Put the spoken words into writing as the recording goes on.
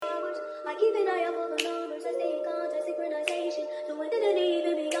I keep an eye out for the numbers, I stay in contact, synchronization. So it didn't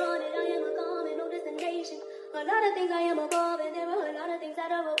even be on it, I am a common, no destination. A lot of things I am above, and there are a lot of things that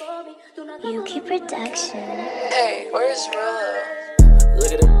are above me. Do not Yuki Production. Hey, where's Rob?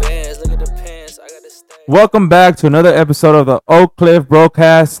 Look at the bands, look at the pants. I got to stay. Welcome back to another episode of the Oak Cliff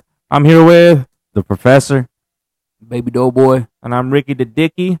Broadcast. I'm here with the Professor, Baby Doughboy, and I'm Ricky the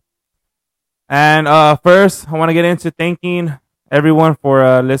Dicky. And first, I want to get into thanking everyone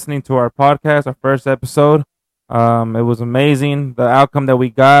for listening to our podcast, our first episode. It was amazing, the outcome that we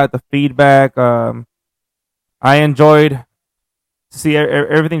got, the feedback. I enjoyed see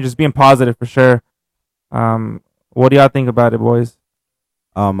everything just being positive for sure. What do y'all think about it, boys?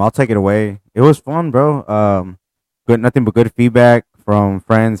 I'll take it away. It was fun, bro. Nothing but good feedback from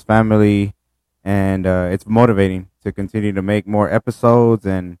friends, family, and it's motivating to continue to make more episodes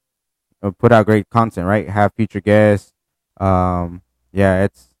and put out great content, right? Have future guests. Yeah,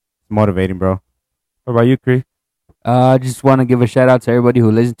 it's motivating, bro. What about you, Cree? I just want to give a shout out to everybody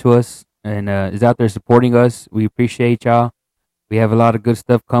who listens to us and is out there supporting us. We appreciate y'all. We have a lot of good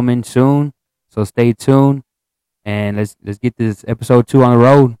stuff coming soon, so stay tuned. And let's get this episode 2 on the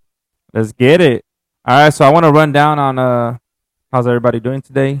road. Let's get it. All right, so I want to run down on how's everybody doing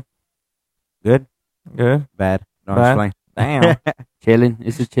today? Good? Good? Bad? No, Bad? I'm just playing. Damn. Chilling.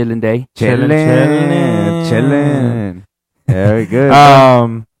 It's a chilling day. Chilling. Very good.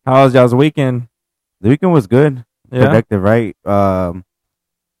 How was y'all's weekend? The weekend was good. Yeah. Productive, right?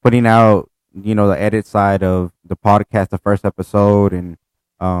 Putting out, the edit side of the podcast, the first episode, and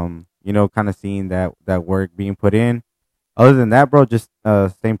kind of seeing that work being put in. Other than that, bro, just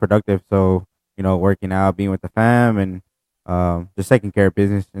staying productive. So, working out, being with the fam, and just taking care of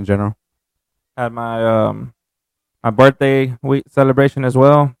business in general. Had my my birthday week celebration as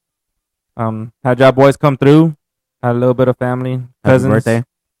well. Had y'all boys come through. Had a little bit of family, cousins. Happy birthday.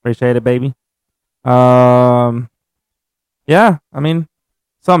 Appreciate it, baby. Yeah, I mean,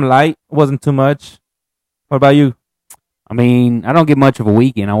 some light, wasn't too much. What about you? I mean, I don't get much of a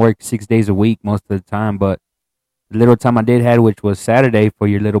weekend. I work 6 days a week most of the time, but the little time I did have, which was Saturday for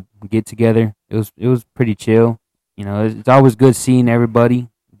your little get together, it was pretty chill. It's always good seeing everybody,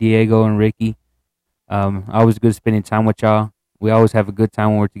 Diego and Ricky. Always good spending time with y'all. We always have a good time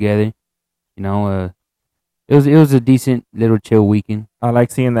when we're together. It was a decent little chill weekend. I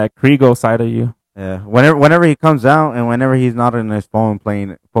like seeing that Kriego side of you. Yeah. Whenever he comes out and whenever he's not on his phone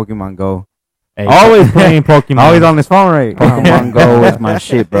playing Pokemon Go. Hey, Always playing Pokemon. Always on his phone, right? Pokemon Go is my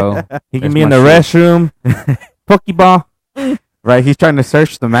shit, bro. He can That's be in my the shit. restroom. Pokeball. Right, he's trying to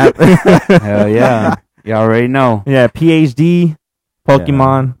search the map. Hell yeah. You already know. Yeah, PhD,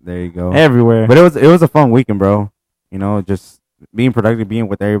 Pokemon, Yeah, there you go. everywhere. But it was a fun weekend, bro. Just being productive, being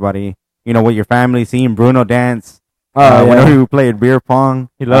with everybody. With your family, seeing Bruno dance. Yeah. Whenever we played beer pong,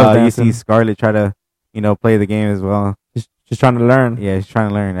 He loves you dancing. see Scarlett try to, play the game as well. Just trying to learn. Yeah, she's trying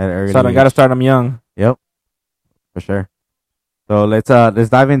to learn at an early So I age. got to start them young. Yep, for sure. So let's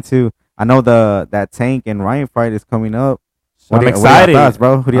dive into. I know that Tank and Ryan fight is coming up. I'm What excited. are your thoughts,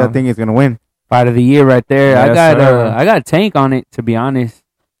 bro? Who do y'all think is gonna win? Fight of the year right there. Yes, sir. I got Tank on it, to be honest.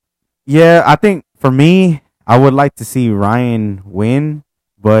 Yeah, I think for me, I would like to see Ryan win,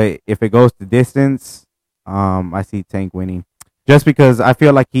 but if it goes to distance, I see Tank winning. Just because I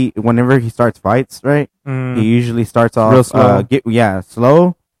feel like whenever he starts fights, right, he usually starts off Real slow.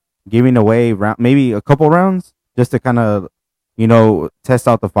 slow, giving away maybe a couple rounds just to kind of, test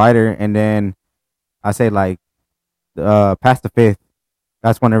out the fighter, and then I say like past the 5th,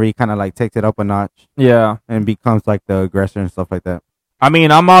 that's whenever he kind of like takes it up a notch Yeah. and becomes like the aggressor and stuff like that. I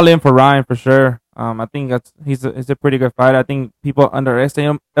mean, I'm all in for Ryan for sure. I think he's a pretty good fighter. I think people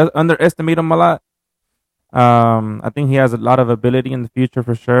underestimate him a lot. I think he has a lot of ability in the future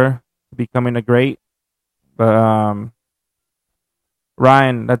for sure, becoming a great. But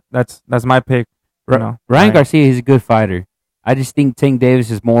Ryan, that's my pick. Ryan Garcia is a good fighter. I just think Tank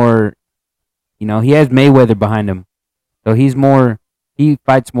Davis is more, he has Mayweather behind him. So he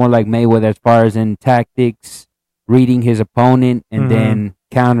fights more like Mayweather as far as in tactics, reading his opponent, and then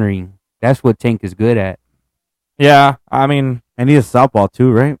countering. That's what Tank is good at. Yeah, I mean, And he's a southpaw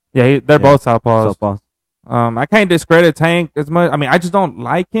too, right? yeah, they're both southpaws. Southpaws. I can't discredit Tank as much. I mean, I just don't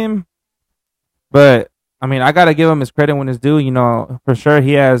like him. But I mean, I gotta give him his credit when it's due. For sure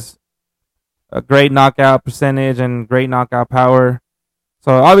he has a great knockout percentage and great knockout power.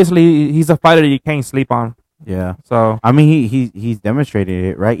 So obviously he's a fighter you can't sleep on. Yeah. So I mean, he's demonstrated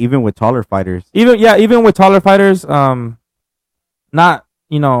it, right? Even with taller fighters. even with taller fighters, not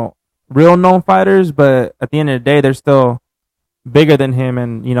real known fighters, but at the end of the day, they're still bigger than him,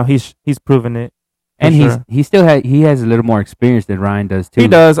 and he's proven it. And sure. he has a little more experience than Ryan does too. He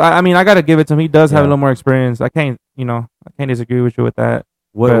does. I mean, I gotta give it to him. He does have a Yeah. little more experience. I can't disagree with you with that.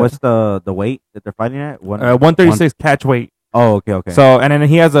 But- What's the weight that they're fighting at? 136 catch weight. Oh, okay. So, and then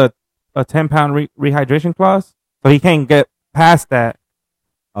he has a 10-pound rehydration clause, so he can't get past that.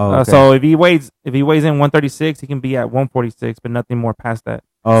 oh, okay. So if he weighs in 136, he can be at 146, but nothing more past that.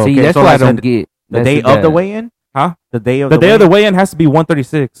 oh, See, okay. that's So what I like don't the, get. the That's day of the weigh-in. Huh? The day of The the day of the weigh-in? weigh-in has to be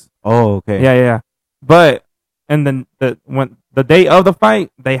 136. Oh, okay. Yeah. But and then when the day of the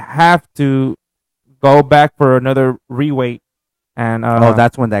fight, they have to go back for another reweight. And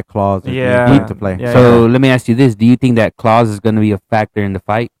that's when that clause is Yeah. put into play. Yeah. So let me ask you this: do you think that clause is going to be a factor in the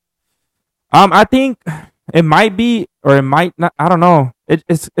fight? I think it might be or it might not. I don't know.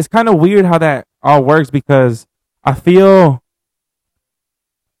 It's kind of weird how that all works because I feel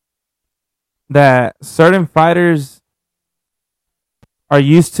that certain fighters are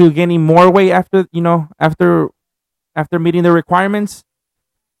used to gaining more weight after meeting the requirements.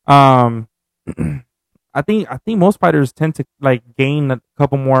 I think most fighters tend to like gain a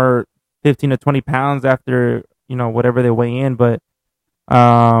couple more 15 to 20 pounds after whatever they weigh in, but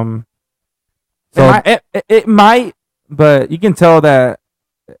So- it might, but you can tell that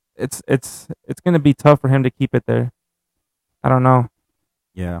it's gonna be tough for him to keep it there. I don't know.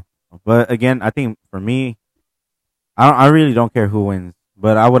 Yeah. But again, I think for me, I really don't care who wins,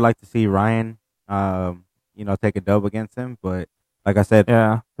 but I would like to see Ryan, take a dub against him. But like I said,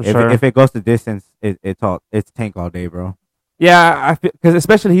 Yeah, for if sure. if it goes to distance, it's tank all day, bro. Yeah, I feel because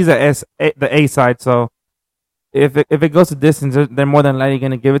especially he's the A side, so if it goes to distance, they're more than likely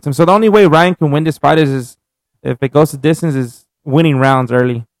gonna give it to him. So the only way Ryan can win this fight is if it goes to distance is winning rounds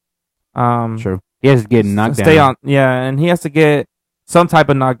early. True. He has to get knocked Stay down. on, yeah, and he has to get some type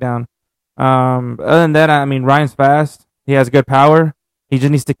of knockdown. Other than that, I mean, Ryan's fast. He has good power. He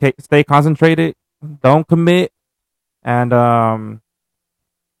just needs to stay concentrated. Don't commit, and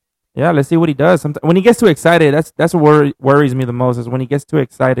yeah, let's see what he does. When he gets too excited, that's what worries me the most. Is when he gets too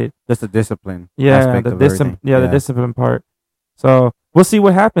excited. Just the discipline. Yeah, aspect the of discipline. everything. Yeah, the discipline part. So we'll see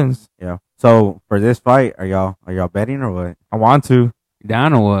what happens. Yeah. So for this fight, are y'all betting or what? I want to. You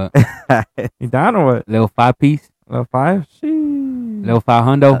down or what? You down or what? Little 5-piece? Little 5? Sheesh. Little 5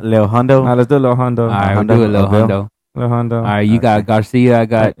 hundo? Lil Hundo. Nah, let's do a little hundo. All right, we'll Hundo, do a little Bill. hundo. Little hundo. All right, you got Garcia, I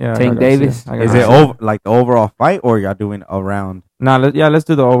got Yeah, I Tank got Davis. Garcia. I got Is it Garcia. over like the overall fight, or y'all doing a round? Nah, let's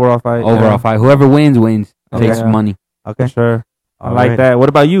do the overall fight. Overall yeah. fight. Whoever wins. Okay. Takes Yeah. money. Okay. For sure. I All like right. that. What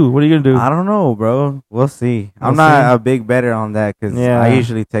about you? What are you gonna do? I don't know, bro. We'll see. I'm We'll not see. a big better on that because Yeah. I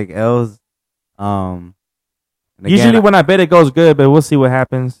usually take L's. And again, Usually when I bet it goes good, but we'll see what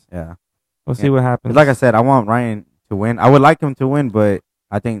happens. yeah. We'll see Yeah. what happens. Like I said, I want Ryan to win. I would like him to win, but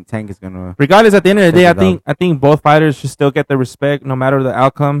I think Tank is gonna. regardless, at the end of the day, Take it I think both fighters should still get the respect no matter the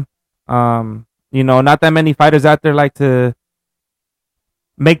outcome. Not that many fighters out there like to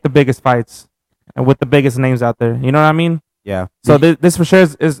make the biggest fights and with the biggest names out there. You know what I mean? Yeah. So this for sure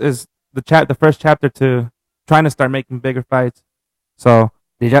is the first chapter to trying to start making bigger fights. So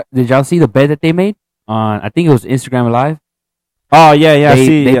Did y'all see the bet that they made on? I think it was Instagram Live. oh yeah,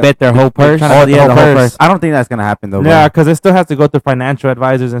 They bet their whole purse. trying to- Oh yeah, the whole purse. first. I don't think that's gonna happen though. Yeah, because it still has to go through financial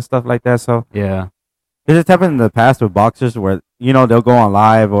advisors and stuff like that. So Yeah. because it's happened in the past with boxers where they'll go on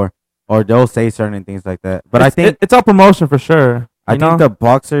live or they'll say certain things like that. But I think it's all promotion for sure. I you know? think the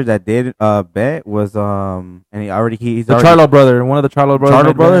boxer that did bet was and he's the already Charlo brother, one of the Charlo brothers, Charlo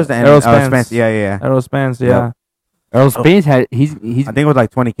made brothers bet. and Errol Spence. Spence. Yeah. Errol Spence, Yep. yeah, Earl Spence had he's I think it was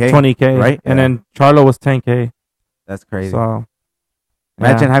like 20K. 20K, right? And Yeah. then Charlo was 10K. That's crazy. So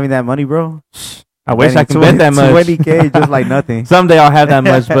Imagine yeah. having that money, bro. I wish I Betting could bet that much. 20K just like nothing. Someday I'll have that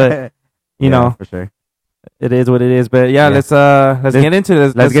much, but you Yeah, know, for sure. it is what it is. But yeah, Yeah. let's get into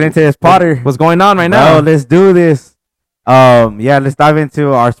this. Let's get into this Potter. What's going on right now? Let's do this. Let's dive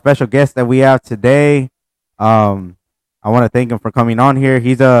into our special guest that we have today. I want to thank him for coming on here.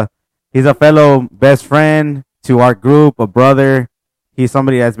 He's a fellow best friend to our group, a brother. He's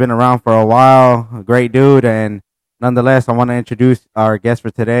somebody that's been around for a while, a great dude, and nonetheless, I want to introduce our guest for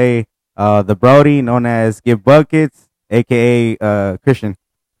today, the Brodie, known as Getbuckets, aka Christian.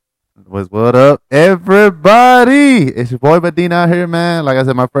 What up, everybody? It's your boy Medina out here, man. Like I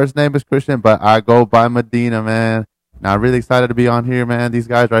said, my first name is Christian, but I go by Medina, man. Now, I'm really excited to be on here, man. These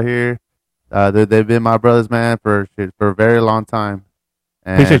guys right here, they've been my brothers, man, for a very long time.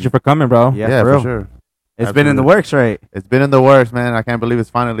 And Appreciate you for coming, bro. yeah, for for real. sure. It's been in the Absolutely. works, right? It's been in the works, man. I can't believe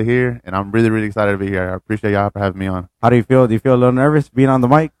it's finally here, and I'm really, really excited to be here. I appreciate y'all for having me on. How do you feel? Do you feel a little nervous being on the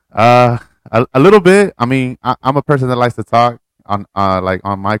mic? A little bit. I mean, I'm a person that likes to talk on like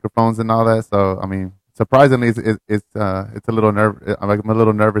on microphones and all that. So I mean, surprisingly, it's a little I'm a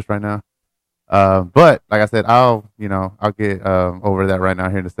little nervous right now. But like I said, I'll get over that right now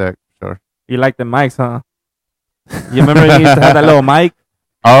here in a sec. Sure. You like the mics, huh? You remember you used to have that little mic,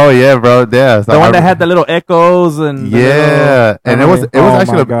 Oh yeah, bro. Yeah. So the one that had the little echoes and yeah, and it was Oh,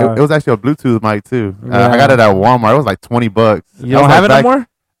 actually my God. it was actually a Bluetooth mic too. Yeah. I got it at Walmart. It was like $20. You don't have it no more?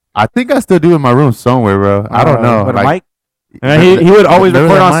 I think I still do in my room somewhere, bro. I don't know. But a Like, mic? And he would always there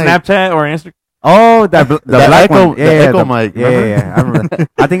was record a on mic. Snapchat or Instagram. Oh, the black echo, one. the echo the- mic. Yeah, remember? yeah. I remember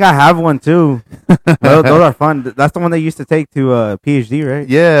that. I think I have one too. Those are fun. That's the one they used to take to PhD, right?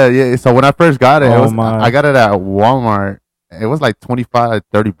 Yeah, yeah. So when I first got it, Oh, it was, my. I got it at Walmart. It was like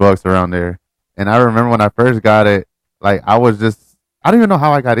 $25-$30 around there. And I remember when I first got it, like I don't even know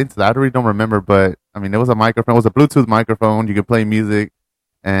how I got into that. I really don't remember, but I mean, it was a microphone. It was a Bluetooth microphone. You could play music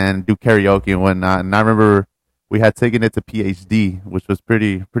and do karaoke and whatnot. And I remember we had taken it to PhD, which was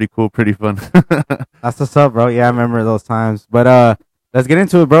pretty cool, pretty fun. That's what's up, bro. Yeah, I remember those times. But let's get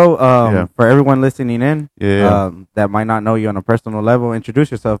into it, bro. Yeah. For everyone listening in, Yeah. that might not know you on a personal level, introduce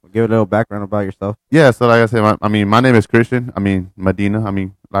yourself. Give a little background about yourself. Yeah, so like I said, my name is Christian. Medina.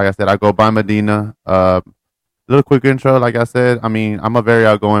 Like I said, I go by Medina. Little quick intro, like I said. I'm a very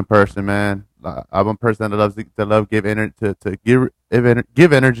outgoing person, man. I'm a person that loves to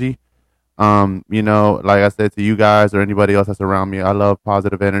give energy. Like I said to you guys or anybody else that's around me, I love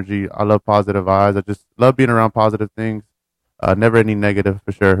positive energy. I love positive vibes. I just love being around positive things. Never any negative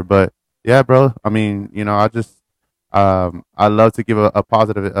for sure. But yeah, bro. I love to give a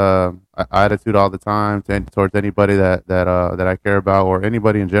positive attitude all the time towards anybody that I care about or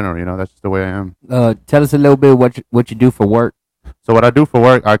anybody in general. That's just the way I am. Tell us a little bit what you do for work. So what I do for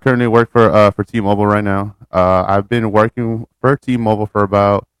work, I currently work for T-Mobile right now. I've been working for T-Mobile for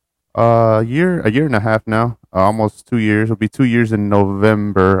about a year and a half now, almost 2 years. It'll be 2 years in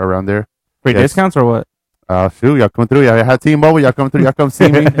November around there. Free Yes. discounts or what? Shoot, y'all come through. Y'all have T-Mobile. Y'all come through. Y'all come see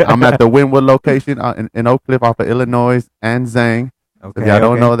me. I'm at the Wynwood location in Oak Cliff off of Illinois and Zang. Okay. If y'all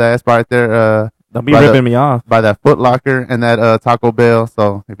don't know that, it's right there Don't be By the- ripping me off. by that Foot Locker and that Taco Bell.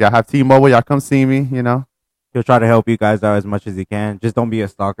 So if y'all have T-Mobile, y'all come see me. He'll try to help you guys out as much as he can. Just don't be a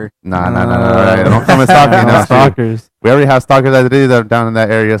stalker. Nah. All right. Don't come and stalk me. No now, shoot. stalkers. We already have stalkers as it is down in that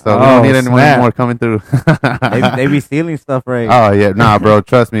area, so we Oh, don't need anyone snap. more coming through. They be stealing stuff, right? Oh yeah, nah, bro.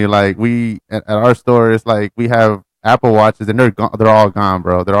 Trust me. Like we at our store, it's like we have Apple Watches and they're all gone,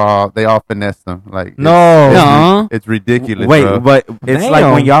 bro. They all finesse them. Like No. No. it's ridiculous. Wait, bro. but it's like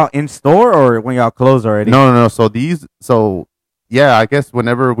Damn. when y'all in store or when y'all close already? No. So yeah, I guess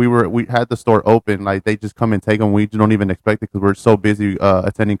whenever we had the store open, like they just come and take them. We just don't even expect it because we're so busy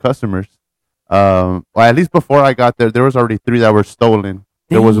attending customers. Well, at least before I got there was already 3 that were stolen.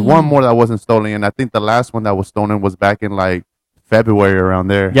 There was one more that wasn't stolen, and I think the last one that was stolen was back in like February around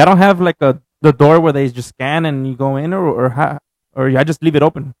there. Y'all don't have like the door where they just scan and you go in or how, or y'all just leave it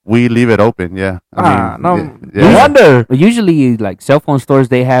open? We leave it open. Yeah. No yeah. wonder. But usually, like cell phone stores,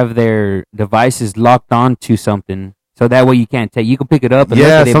 they have their devices locked onto something, so that way you can't take. You can pick it up. And Yeah,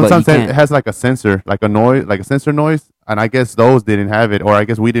 look at it, but sometimes you it can't. has like a sensor, like a sensor noise, and I guess those didn't have it, or I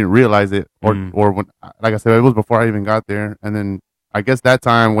guess we didn't realize it, or when, like I said, it was before I even got there, and then I guess that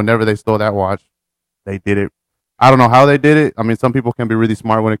time, whenever they stole that watch, they did it. I don't know how they did it. I mean, some people can be really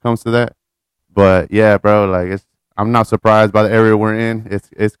smart when it comes to that, but yeah, bro, like I'm not surprised by the area we're in.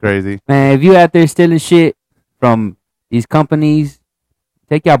 It's crazy. Man, if you out there stealing shit from these companies,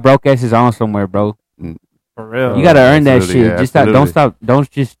 take y'all broke asses on somewhere, bro. For real. You gotta earn that absolutely, shit. yeah, Just don't absolutely. stop. Don't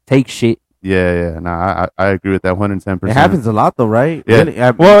just take shit. Yeah. Nah, I agree with that 110%. It happens a lot though, right? Yeah.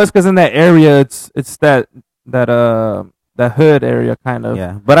 Really? Well, it's because in that area, it's that hood area kind of.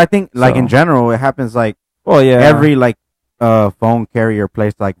 Yeah, but I think like in So- general, it happens like Well, yeah. every like phone carrier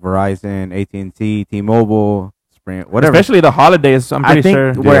place like Verizon, AT&T, T-Mobile, Sprint, whatever. Especially the holidays. I'm I pretty think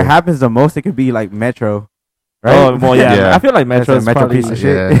sure. where Yeah. it happens the most, it could be like Metro, right? Oh, well, yeah. Yeah. I feel like Metro That's is a Metro probably piece of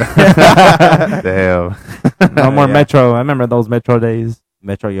shit. Yeah. Damn. no more Yeah. Metro. I remember those Metro days.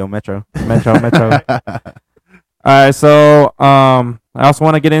 Metro. Metro. All right, so I also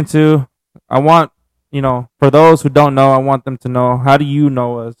want to get into. I want for those who don't know, I want them to know. How do you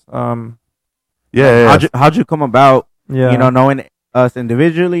know us? Yeah. How'd you come about? Yeah, Knowing us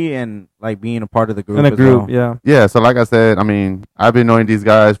individually and like being a part of the group. in a as group. well. Yeah, Yeah, so like I said, I've been knowing these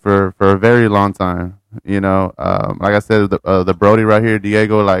guys for a very long time. Like I said, the Brodie right here,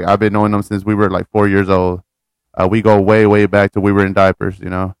 Diego, like I've been knowing them since we were like 4 years old. We go way back to we were in diapers.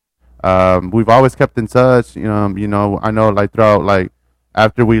 We've always kept in touch. I know like throughout like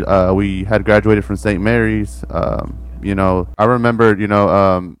after we had graduated from St. Mary's. I remember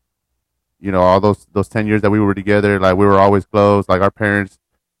all those 10 years that we were together. Like we were always close. Like our parents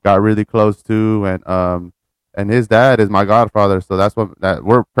got really close too, and his dad is my godfather, so that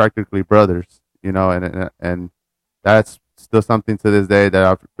we're practically brothers. you know, and that's still something to this day that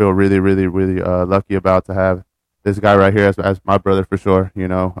I feel really, really, really lucky about to have this guy right here as my brother for sure. You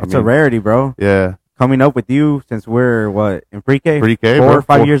know, It's a rarity, bro. Yeah, Coming up with you since we're what in pre-K, pre-K, 4 bro, or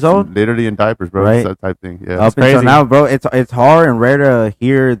 5 years old, literally in diapers, bro. Right. That type thing. Yeah, up until now, bro. It's hard and rare to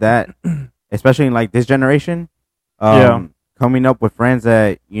hear that, especially in like this generation. Coming up with friends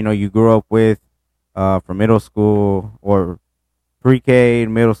that you grew up with from middle school or pre-K,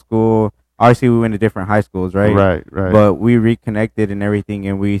 middle school. Obviously, we went to different high schools, right? Right. But we reconnected and everything,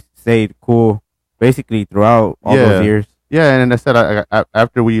 and we stayed cool basically throughout all those years. Yeah, and I said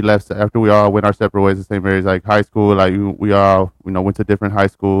after we all went our separate ways, the same areas, like high school, like we all went to different high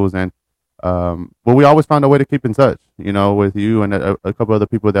schools, and but we always found a way to keep in touch. You know, with you and a couple other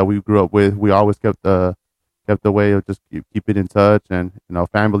people that we grew up with, we always kept the way of just keeping in touch, and our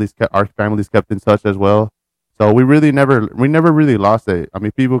families kept in touch as well. So we never really lost it. I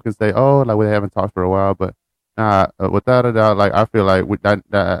mean, people can say, "Oh, like we haven't talked for a while," but without a doubt, like I feel like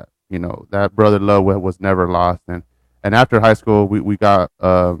that brother love was never lost, and after high school, we got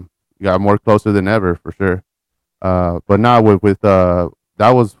more closer than ever for sure. But now with that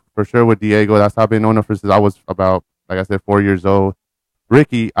was for sure with Diego. That's how I've been knowing him since I was about, like I said, 4 years old.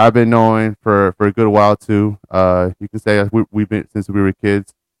 Ricky, I've been knowing for a good while too. You can say we've been since we were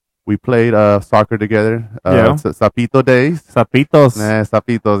kids. We played soccer together. Sapito days. Sapitos. Nah,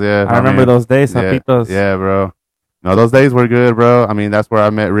 Sapitos, yeah. I remember those days, Sapitos. Yeah, bro. No, those days were good, bro. I mean, that's where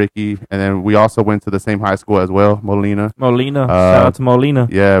I met Ricky. And then we also went to the same high school as well, Molina. Shout out to Molina.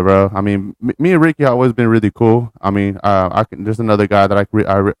 Yeah, bro. I mean, me and Ricky have always been really cool. I mean, there's another guy that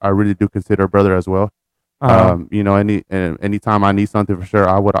I really do consider a brother as well. Anytime I need something for sure,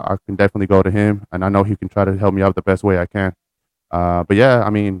 I can definitely go to him. And I know he can try to help me out the best way I can. But yeah,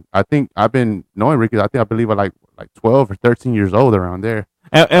 I mean, I think I've been knowing Ricky. I believe I'm like 12 or 13 years old around there.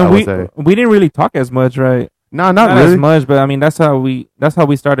 And we didn't really talk as much, right? No, not really as much, but I mean that's how we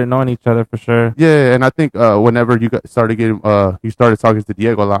started knowing each other for sure. Yeah, and I think whenever you started talking to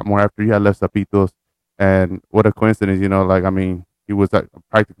Diego a lot more after you had left Zapitos, and what a coincidence, like I mean, he was like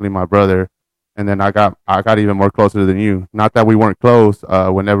practically my brother, and then I got even more closer than you. Not that we weren't close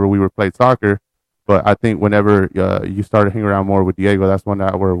whenever we were played soccer, but I think whenever you started hanging around more with Diego, that's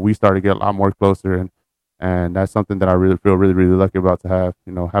where we started to get a lot more closer, and that's something that I really feel really, really lucky about to have.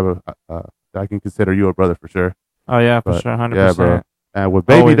 Have I can consider you a brother for sure. Oh yeah, for sure, 100%. Yeah, bro. And with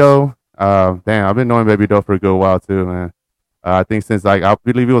Baby Doe, damn, I've been knowing Baby Doe for a good while too, man. I think since like I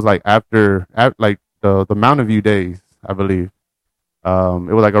believe it was like after like the Mountain View days, I believe.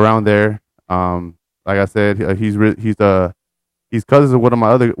 It was like around there. Like I said, he's cousins with one of my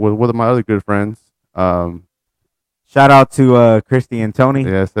other good friends. Shout out to Christy and Tony.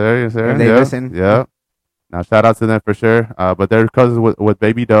 Yes, sir. Yes, sir. If they listen. Yeah. Now shout out to them for sure. But they're cousins with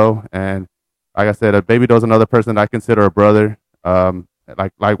Baby Doe, and like I said, Baby Doe's another person that I consider a brother.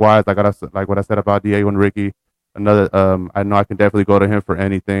 Likewise, like what I said about Diego and Ricky. Another, I know I can definitely go to him for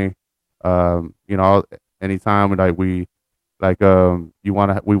anything. Anytime we want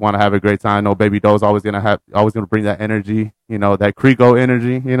to have a great time. I know Baby Doe's always gonna bring that energy. That Krigo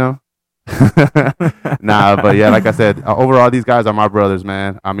energy. Nah, but yeah, like I said, overall these guys are my brothers,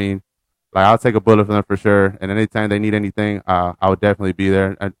 man. I mean, like I'll take a bullet for them for sure. And anytime they need anything, I would definitely be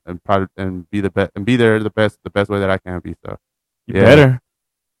there and be the best and be there the best way that I can be. So you better.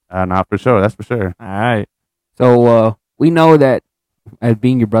 Nah, for sure. That's for sure. All right. So we know that as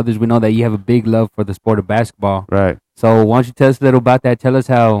being your brothers, we know that you have a big love for the sport of basketball. Right. So why don't you tell us a little about that? Tell us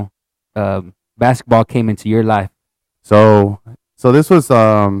how basketball came into your life. So this was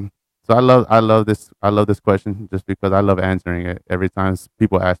so I love this question just because I love answering it every time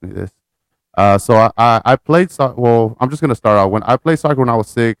people ask me this. So I played soccer. Well, I'm just gonna start out. When I played soccer when I was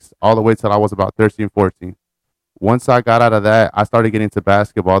 6, all the way till I was about 13, 14. Once I got out of that, I started getting into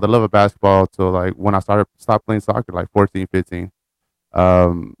basketball. The love of basketball till like when I stopped playing soccer, like 14, 15.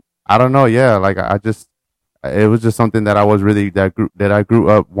 I don't know. Yeah, like it was just something that I was really that I grew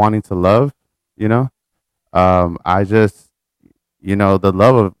up wanting to love. I just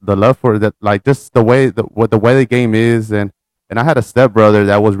the love for that, like just the way the game is, and I had a stepbrother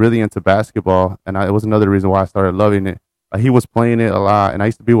that was really into basketball, and it was another reason why I started loving it. He was playing it a lot, and I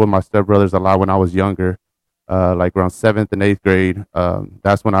used to be with my stepbrothers a lot when I was younger, like around 7th and 8th grade.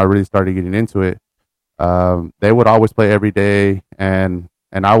 That's when I really started getting into it. They would always play every day, and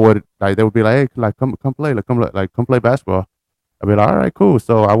I would they would be like, hey, like come play, come play basketball. I'd be like, all right, cool.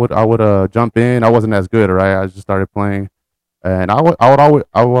 So I would jump in. I wasn't as good, right? I just started playing, and I would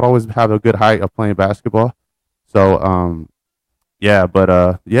always have a good height of playing basketball. So yeah, but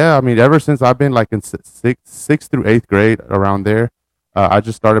I mean, ever since I've been like in 6th through 8th grade around there, I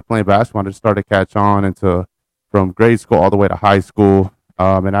just started playing basketball. I just started to catch on into from grade school all the way to high school.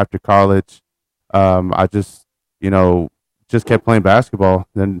 And after college, I just, just kept playing basketball.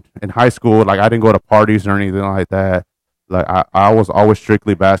 Then in high school, like I didn't go to parties or anything like that. Like I was always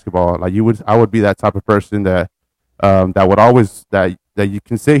strictly basketball. Like I would be that type of person that that would always that you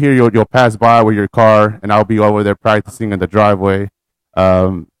can sit here, you'll pass by with your car, and I'll be over there practicing in the driveway,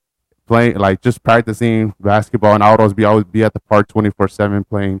 playing like just practicing basketball, and I would always be at the park 24/7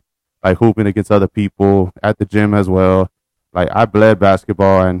 playing, like hooping against other people at the gym as well. Like I bled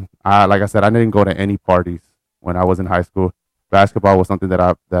basketball, and like I said, I didn't go to any parties when I was in high school. Basketball was something that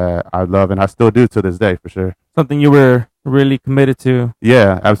I love, and I still do to this day for sure. Something you were really committed to.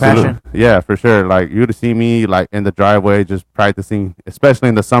 Yeah, absolutely. Passion. Yeah, for sure. Like you'd see me like in the driveway just practicing, especially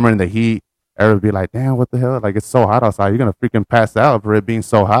in the summer in the heat. Everyone would be like, "Damn, what the hell? Like it's so hot outside. You're gonna freaking pass out for it being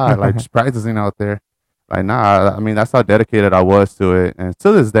so hot." Like just practicing out there. Like nah, I mean that's how dedicated I was to it, and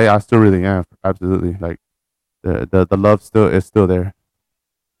to this day I still really am. Absolutely. Like the love is still there.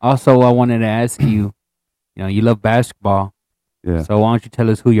 Also, I wanted to ask you, you love basketball. Yeah. So why don't you tell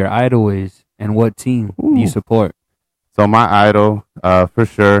us who your idol is and what team you support? So my idol, for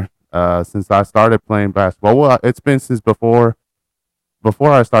sure, since I started playing basketball, well, it's been since before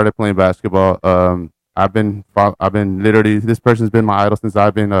I started playing basketball. I've been literally, this person's been my idol since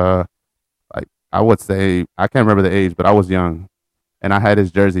I've been, like I would say, I can't remember the age, but I was young, and I had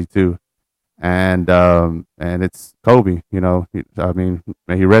his jersey too, and it's Kobe. I mean,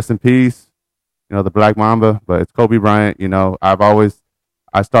 may he rest in peace. The Black Mamba, but it's Kobe Bryant.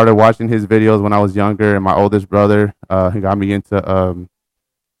 I started watching his videos when I was younger, and my oldest brother, he got me into,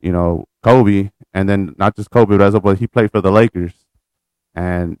 Kobe, and then not just Kobe, but he played for the Lakers.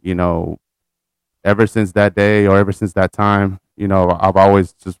 And, ever since that day or ever since that time, I've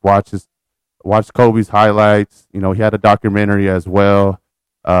always just watched Kobe's highlights. He had a documentary as well,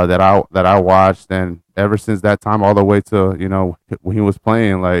 that I watched. And ever since that time, all the way to, when he was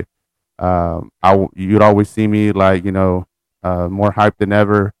playing, like, you'd always see me like, more hyped than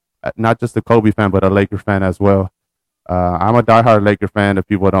ever. Not just a Kobe fan, but a Laker fan as well. I'm a diehard Laker fan if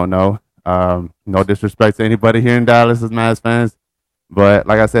people don't know. No disrespect to anybody here in Dallas as Mavs fans. But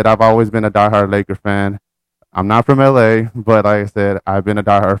like I said, I've always been a diehard Laker fan. I'm not from LA, but like I said, I've been a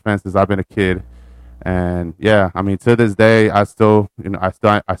diehard fan since I've been a kid. And yeah, I mean, to this day, I still am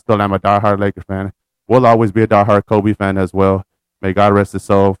a diehard Laker fan. Will always be a diehard Kobe fan as well. May God rest his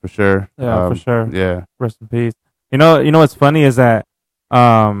soul for sure. Yeah, for sure. Yeah. Rest in peace. You know what's funny is that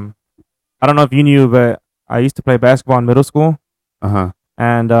I don't know if you knew, but I used to play basketball in middle school. Uh-huh.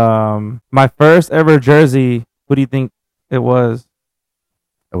 And my first ever jersey, what do you think it was?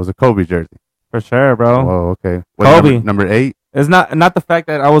 It was a Kobe jersey. For sure, bro. Oh, okay. Kobe. Number 8? It's not the fact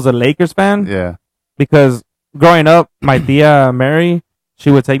that I was a Lakers fan. Yeah. Because growing up, my tia Mary, she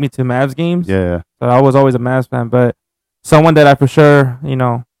would take me to Mavs games. Yeah. So I was always a Mavs fan, but someone that I for sure,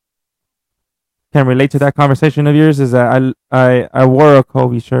 can relate to that conversation of yours is that I wore a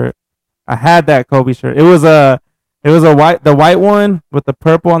Kobe shirt. I had that Kobe shirt. It was the white one with the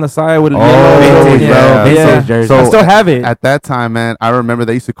purple on the side with yellow. Vintage, Yeah. Vintage jersey. So I still have it. At that time, man, I remember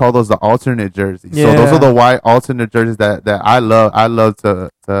they used to call those the alternate jerseys. Yeah. So those are the white alternate jerseys that I love. I love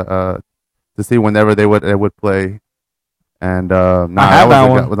to see whenever they would play. And I have that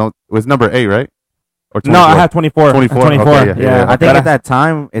one. It was number 8, right? Or No, I 24? had 24. 24? 24. Okay, yeah. I think at that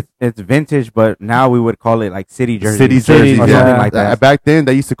time it's vintage, but now we would call it like city jerseys. City jerseys, or yeah. something like that. Back then,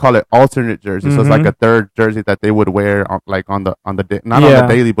 they used to call it alternate jerseys. So it's like Mhm. a third jersey that they would wear on the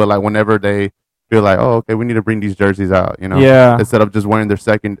daily, but like whenever they feel like, oh, okay, we need to bring these jerseys out, Yeah. instead of just wearing their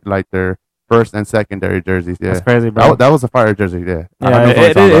first and secondary jerseys. Yeah, That's crazy, bro. that was a fire jersey. Yeah, I know Yeah, what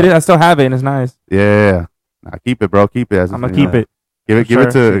you're talking it about. is. I still have it, and it's nice. Yeah, nah, keep it, bro. Keep it. I'm gonna keep it. Give it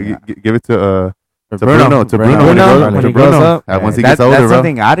For give it to Bruno. to Bruno. Bruno when he Bruno, grows, when to he grows Bruno. up. Once he gets older, that's bro.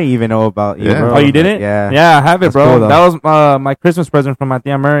 something I didn't even know about. Yeah. Bro. Oh, you didn't? Yeah. Yeah, I have it, That's bro. cool, though. That was my Christmas present from my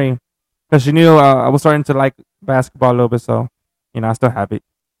tia Mary, because she knew I was starting to like basketball a little bit. So, I still have it.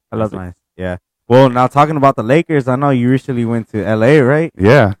 I love That's nice. Yeah. Well, now talking about the Lakers, I know you recently went to LA, right?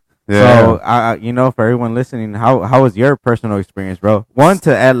 Yeah. So, for everyone listening, how was your personal experience, bro? One,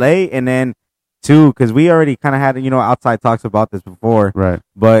 to LA, and then two, because we already kind of had outside talks about this before, right.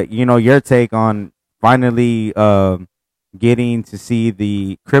 but your take on finally getting to see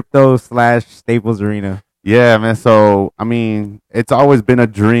the crypto / Staples Arena. Yeah, man. So I mean, it's always been a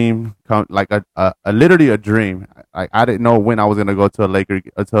dream, like a literally a dream. Like I didn't know when I was gonna go to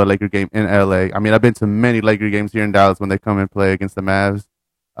a Laker game in LA. I mean, I've been to many Laker games here in Dallas when they come and play against the Mavs.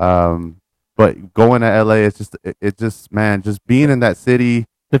 But going to LA, it's just man, just being in that city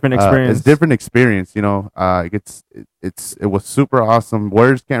Different experience. It's different experience, you know. It was super awesome.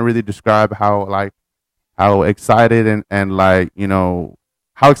 Words can't really describe how excited and like, you know,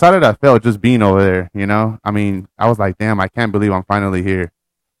 how excited I felt just being over there, you know. I mean, I was like, damn, I can't believe I'm finally here.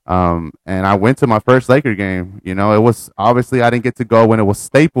 And I went to my first Laker game. You know, it was obviously I didn't get to go when it was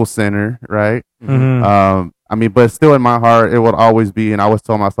Staples Center, right? Mm-hmm. I mean, but still in my heart, it would always be, and I always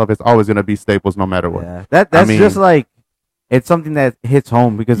told myself it's always gonna be Staples no matter what. Yeah, that's just like, it's something that hits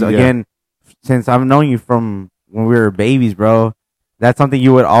home because again, since I've known you from when we were babies, bro, that's something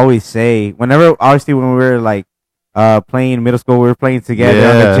you would always say. Whenever, obviously, when we were like playing middle school, we were playing together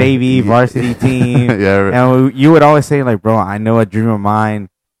on the JV varsity team, and you would always say like, bro, I know a dream of mine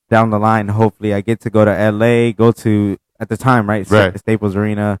down the line. Hopefully, I get to go to LA, go to at the time, right. Staples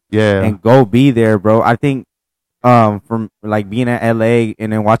Arena, and go be there, bro. I think. From like being at LA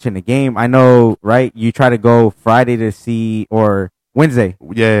and then watching the game, I know, right? You try to go Friday to see, or Wednesday,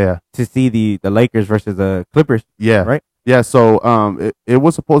 to see the Lakers versus the Clippers, right? Yeah. So it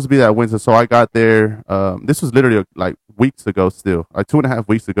was supposed to be that Wednesday. So I got there. This was literally like weeks ago. Still, like 2.5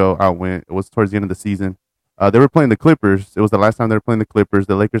 weeks ago, I went. It was towards the end of the season. They were playing the Clippers. It was the last time they were playing the Clippers.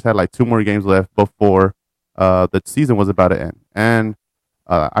 The Lakers had like 2 more games left before the season was about to end, and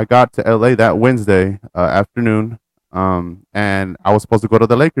I got to LA that Wednesday afternoon, and I was supposed to go to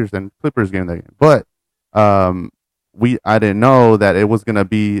the Lakers and Clippers game that game. But I didn't know that it was just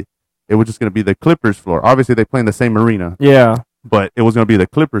gonna be the Clippers floor. Obviously, they play in the same arena. Yeah, but it was gonna be the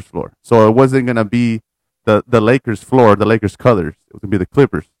Clippers floor, so it wasn't gonna be the Lakers floor, the Lakers colors. It was gonna be the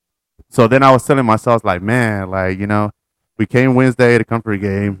Clippers. So then I was telling myself, like, man, like, you know, we came Wednesday to come for a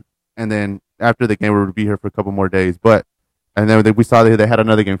game, and then after the game we would be here for a couple more days, but. And then we saw that they had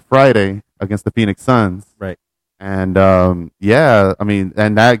another game Friday against the Phoenix Suns. Right. And, I mean,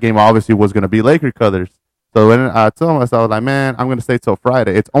 and that game obviously was going to be Laker colors. So when I told myself, like, man, I'm going to stay till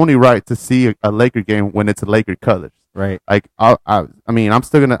Friday. It's only right to see a Laker game when it's Laker colors. Right. Like, I mean, I'm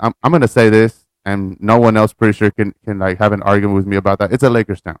still going to, I'm going to say this, and no one else pretty sure can like have an argument with me about that. It's a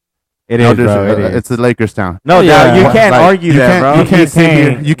Lakers town. It is, bro. It's a Lakers town. No, yeah, you can't argue that, bro. You can't sit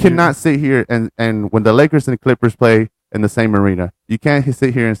here. You cannot sit here and when the Lakers and the Clippers play in the same arena, you can't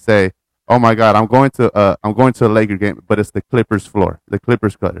sit here and say, "Oh my God, I'm going to a Laker game," but it's the Clippers floor, the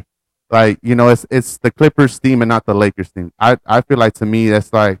Clippers color. Like, you know, it's the Clippers theme and not the Lakers theme. I feel like, to me,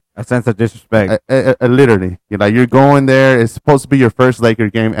 that's like a sense of disrespect. Literally, you're going there. It's supposed to be your first Laker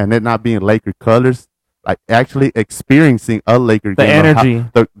game, and it not being Laker colors. Like, actually experiencing a Laker game, energy,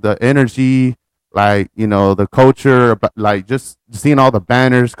 the energy. Like, you know, the culture, like just seeing all the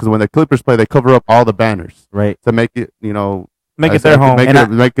banners, because when the Clippers play, they cover up all the banners, right, to make it, you know, make it their home,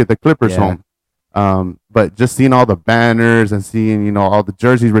 make it the Clippers' home. But just seeing all the banners and seeing, you know, all the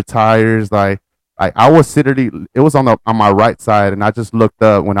jerseys retired, like I was sitting, it was on my right side, and I just looked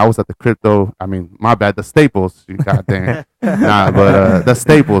up when I was at the crypto. I mean, my bad, the Staples, goddamn, but the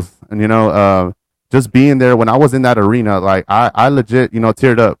Staples, and you know, just being there when I was in that arena, like I legit, you know,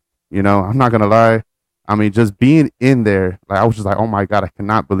 teared up. You know, I'm not gonna lie. I mean, just being in there, like, I was just like, oh my God, I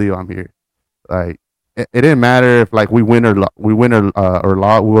cannot believe I'm here. Like, it didn't matter if like we win or lost, we would have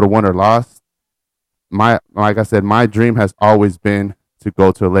won or lost. Like I said, my dream has always been to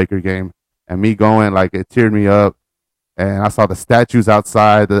go to a Laker game, and me going, like, it teared me up. And I saw the statues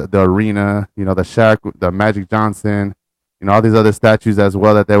outside the arena, you know, the Shaq, the Magic Johnson, you know, all these other statues as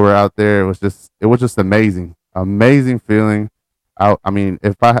well that they were out there. It was just amazing feeling. I mean,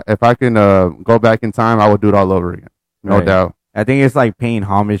 if I can go back in time, I would do it all over again, no doubt. I think it's like paying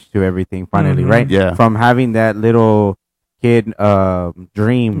homage to everything finally, right? Yeah. From having that little kid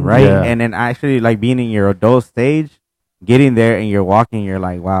dream, right? Yeah. And then actually like being in your adult stage, getting there and you're walking, you're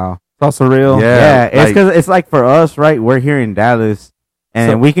like, wow, it's all surreal. Yeah, it's because it's like for us, right? We're here in Dallas,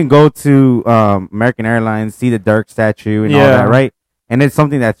 and we can go to American Airlines, see the Dirk statue and all that, right? And it's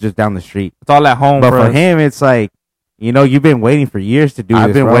something that's just down the street. It's all at home. But for him, it's like, you know, you've been waiting for years to do this.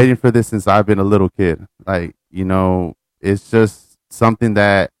 I've been waiting for this since I've been a little kid. Like, you know, it's just something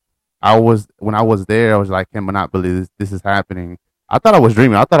that when I was there, I was like, I cannot believe this is happening. I thought I was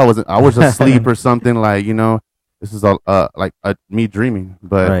dreaming. I thought I was asleep or something, like, you know, this is me dreaming.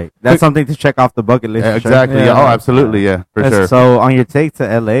 But that's something to check off the bucket list. Exactly. Sure. Yeah. Oh, absolutely. Yeah, for sure. So on your take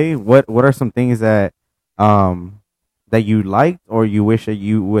to LA, what are some things that that you liked or you wish that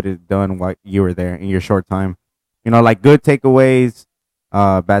you would have done while you were there in your short time? You know, like good takeaways,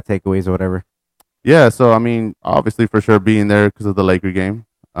 bad takeaways, or whatever. Yeah, so I mean, obviously for sure being there because of the Laker game,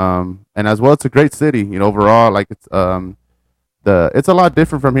 and as well, it's a great city. You know, overall, like it's a lot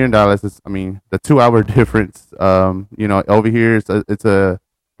different from here in Dallas. I mean, the 2-hour difference. You know, over here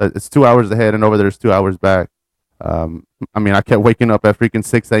it's 2 hours ahead, and over there it's 2 hours back. I mean, I kept waking up at freaking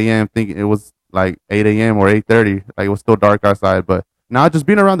 6 a.m. thinking it was like 8 a.m. or 8:30, like it was still dark outside. But now just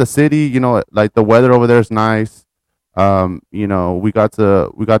being around the city, like the weather over there is nice. We got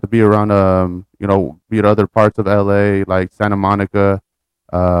to be around be at other parts of LA like Santa Monica,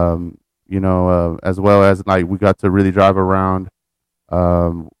 as well as like we got to really drive around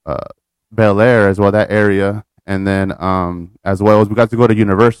um uh Bel Air as well, that area. And then as well as we got to go to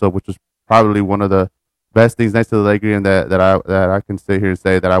Universal, which was probably one of the best things next to the lake, and that I can sit here and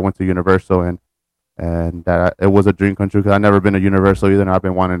say that I went to Universal, and that it was a dream come true because I've never been to Universal either, and I've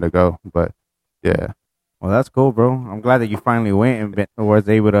been wanting to go. But yeah. Well, that's cool, bro. I'm glad that you finally went and was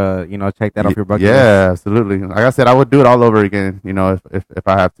able to, check that off your bucket list. Yeah, absolutely. Like I said, I would do it all over again, if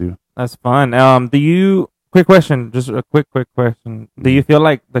I have to. That's fun. Quick question, just a quick question. Do you feel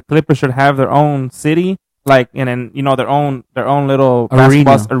like the Clippers should have their own city, like and their own little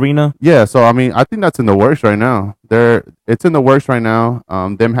basketball arena? Yeah, so I mean, I think that's in the works right now. It's in the works right now.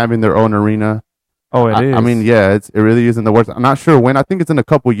 Them having their own arena. Oh, it is. I mean, yeah, it really is in the works. I'm not sure when. I think it's in a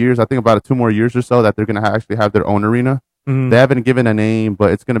couple years. I think about 2 more years or so that they're gonna actually have their own arena. Mhm. They haven't given a name,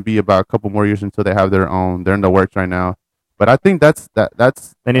 but it's gonna be about a couple more years until they have their own. They're in the works right now. But I think that's.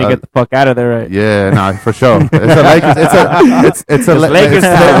 They need to get the fuck out of there, right? Yeah, no, for sure. It's a Lakers. It's Lakers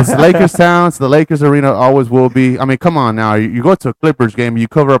town. It's Lakers town. It's the Lakers arena. Always will be. I mean, come on now. You go to a Clippers game, you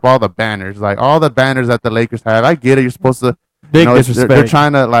cover up all the banners, like all the banners that the Lakers have. I get it. You're supposed to. Big They're disrespect.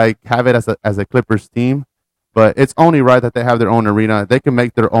 trying to like have it as a Clippers team, but it's only right that they have their own arena. They can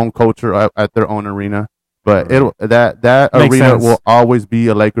make their own culture at their own arena. But that Makes arena sense. will always be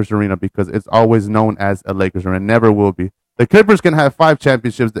a Lakers arena because it's always known as a Lakers arena. Never will be. The Clippers can have 5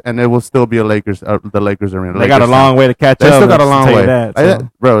 championships and it will still be the Lakers arena. They got a long way to catch They up. still got a let's long tell you way, that, Like, so.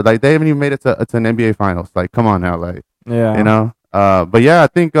 bro. Like they haven't even made it to an NBA finals. Like, come on now, like Yeah. But yeah, I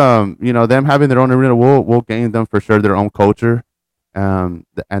think them having their own arena will gain them for sure their own culture, and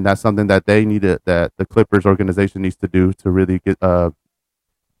that's something that they needed, that the Clippers organization needs to do to really get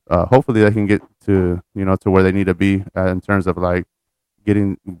hopefully they can get to to where they need to be in terms of like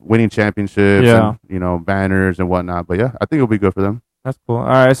winning championships Yeah. and banners and whatnot. But yeah, I think it'll be good for them. That's cool. All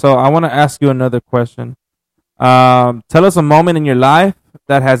right, so I want to ask you another question. Tell us a moment in your life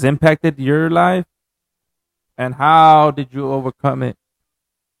that has impacted your life, and how did you overcome it?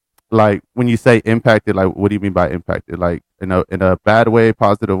 Like when you say impacted, like what do you mean by impacted? Like in a bad way,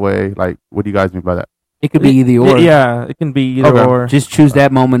 positive way? Like what do you guys mean by that? It could be either or. Yeah, it can be either Okay. or. Just choose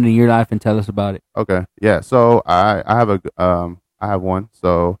that moment in your life and tell us about it. Okay. Yeah. So I have one.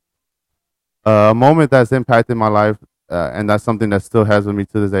 So a moment that's impacted my life, and that's something that still has with me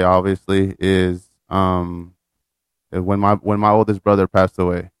to this day, obviously, is when my oldest brother passed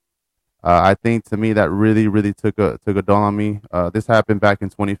away. I think to me that really took a toll on me. This happened back in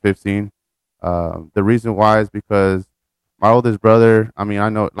 2015. The reason why is because my oldest brother, I mean, I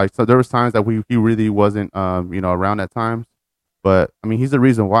know, like, so there was times that he really wasn't, around at times, but I mean, he's the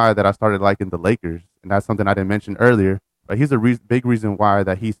reason why that I started liking the Lakers, and that's something I didn't mention earlier. But he's a big reason why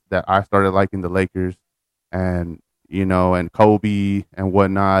that I started liking the Lakers, and and Kobe and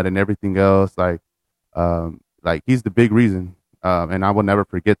whatnot and everything else. Like he's the big reason, and I will never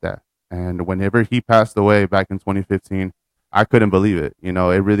forget that. And whenever he passed away back in 2015, I couldn't believe it.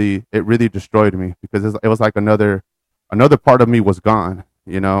 It really destroyed me because it was like another part of me was gone,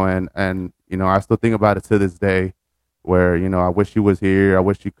 and I still think about it to this day where, I wish he was here. I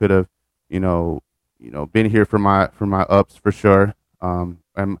wish he could have, been here for my ups for sure. And,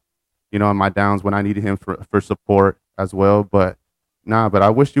 and my downs when I needed him for support as well. But I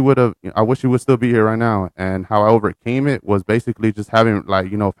wish I wish he would still be here right now. And how I overcame it was basically just having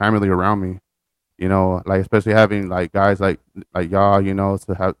family around me, like especially having like guys like y'all,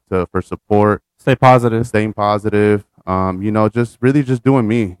 for support, Stay positive. staying positive, just really just doing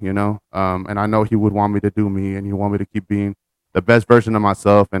me, and I know he would want me to do me, and he want me to keep being the best version of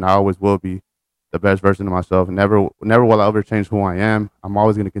myself, and I always will be the best version of myself. Never will I ever change who I am. I'm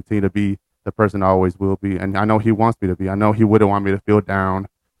always going to continue to be the person I always will be, and I know he wants me to be. I know he wouldn't want me to feel down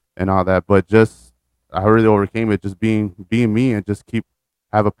and all that, but just I really overcame it, just being me, and just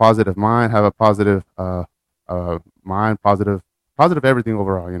have a positive mind, have a positive mind, positive everything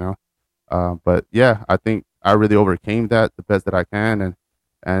overall, But yeah, I think I really overcame that the best that I can,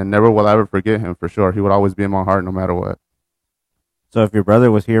 and never will I ever forget him for sure. He would always be in my heart no matter what. So if your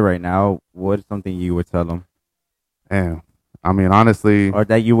brother was here right now, what's something you would tell him? And I mean, honestly, Or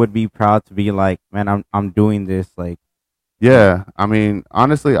that you would be proud to be like, man, I'm doing this, like. yeah, I mean,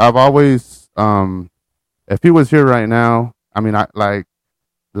 honestly, I've always, if he was here right now, I mean, I like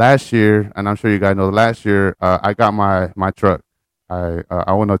last year, and I'm sure you guys know, last year, I got my truck.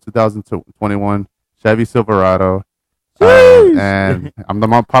 I won a 2021 Chevy Silverado. And I'm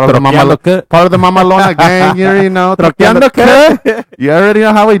part of the Mamalona gang. You already know. You already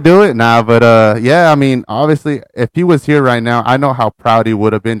know how we do it now. But yeah, I mean, obviously, if he was here right now, I know how proud he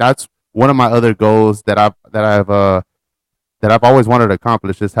would have been. That's one of my other goals that I've always wanted to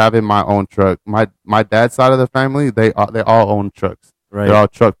accomplish, is having my own truck. My dad's side of the family, they all own trucks. Right. They're all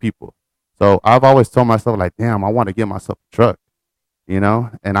truck people. So I've always told myself, like, damn, I want to get myself a truck, you know.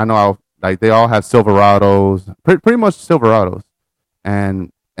 And I know they all have Silverados, pretty much Silverados.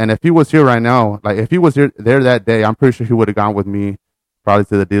 And if he was here right now, like if he was there that day, I'm pretty sure he would have gone with me, probably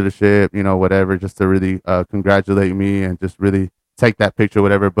to the dealership, you know, whatever, just to really congratulate me and just really take that picture,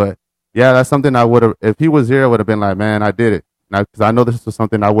 whatever. But yeah, that's something I would have. If he was here, I would have been like, man, I did it. Because I know this was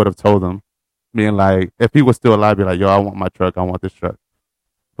something I would have told him, being like, if he was still alive, be like, yo, I want my truck, I want this truck.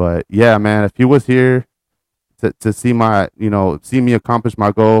 But yeah, man, if he was here to see see me accomplish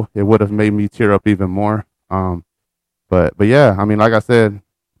my goal, it would have made me tear up even more. But yeah, I mean, like I said,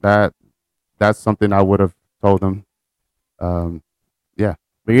 that's something I would have told him. Yeah.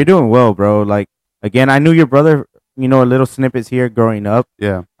 But you're doing well, bro. Like, again, I knew your brother, you know, a little snippets here growing up.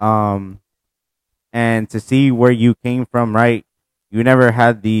 Yeah. And to see where you came from, right? You never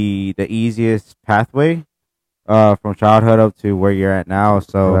had the easiest pathway from childhood up to where you're at now.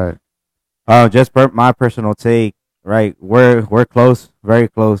 So, right. just my personal take, right? We're close, very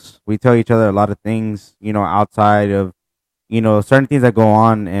close. We tell each other a lot of things, you know, outside of, you know, certain things that go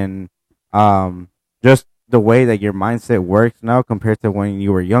on, and just the way that your mindset works now compared to when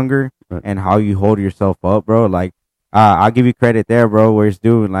you were younger, right, and how you hold yourself up, bro. Like, I'll give you credit there, bro, where it's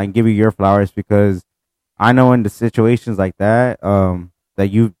due, and like give you your flowers, because I know in the situations like that, that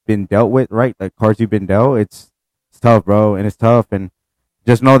you've been dealt with, right? Like cards you've been dealt, it's tough, bro, and it's tough. And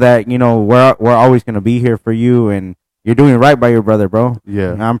just know that, you know, we're always gonna be here for you, and you're doing right by your brother, bro.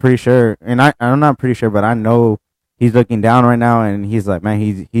 Yeah, and I'm pretty sure, and I'm not pretty sure, but I know he's looking down right now, and he's like, man,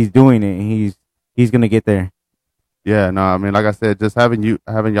 he's doing it, and he's gonna get there. Yeah, no, I mean, like I said, just having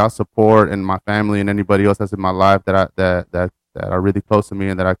y'all support, and my family and anybody else that's in my life that are really close to me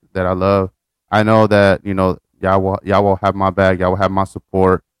and that I love. I know that, you know, y'all will have my back, y'all will have my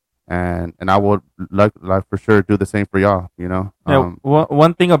support, and I will like for sure do the same for y'all, you know. Yeah,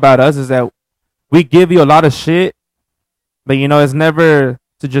 one thing about us is that we give you a lot of shit, but you know, it's never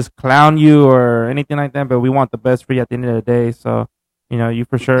to just clown you or anything like that, but we want the best for you at the end of the day. So, you know, you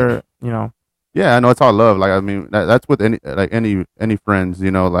for sure, you know. Yeah, I know, it's all love. Like, I mean, that's with any friends,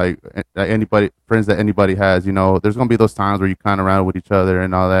 you know, like friends that anybody has, you know. There's gonna be those times where you clown around with each other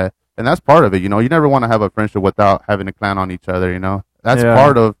and all that, and that's part of it. You know, you never want to have a friendship without having to clown on each other. You know, that's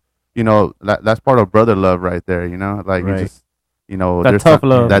part of, you know, that's part of brother love right there. You know, like, right, you just, you know, that tough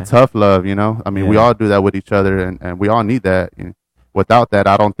love. That tough love. You know, I mean, we all do that with each other, and we all need that. You know? Without that,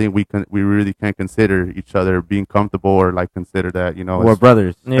 I don't think we really can't consider each other being comfortable, or like consider that, you know, we're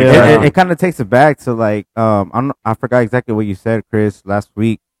brothers. Yeah. It kind of takes it back to like, I forgot exactly what you said, Chris, last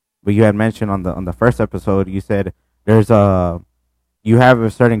week, but you had mentioned on the first episode, you said you have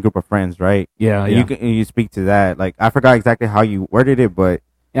a certain group of friends, right? Yeah, and you speak to that. Like, I forgot exactly how you worded it, but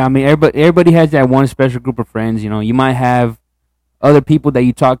yeah, I mean, everybody has that one special group of friends. You know, you might have other people that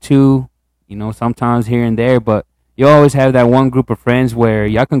you talk to, you know, sometimes here and there, but you always have that one group of friends where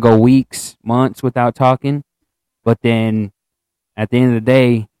y'all can go weeks, months without talking, but then at the end of the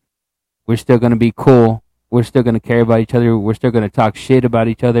day, we're still going to be cool. We're still going to care about each other. We're still going to talk shit about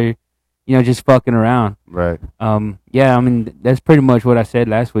each other, you know, just fucking around. right. Yeah, I mean, that's pretty much what I said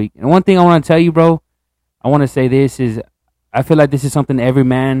last week. And one thing I want to tell you, bro, I want to say this is, I feel like this is something every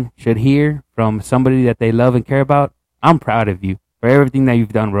man should hear from somebody that they love and care about. I'm proud of you for everything that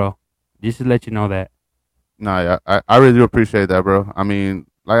you've done, bro. Just to let you know that. No, yeah, I really do appreciate that, bro. I mean,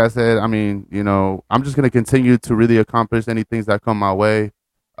 like I said, I mean, you know, I'm just gonna continue to really accomplish any things that come my way.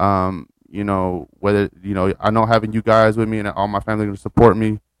 You know, whether, you know, I know having you guys with me and all my family to support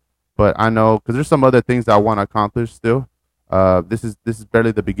me, but I know, because there's some other things that I want to accomplish still. This is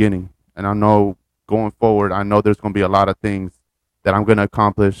barely the beginning, and I know going forward, I know there's gonna be a lot of things that I'm gonna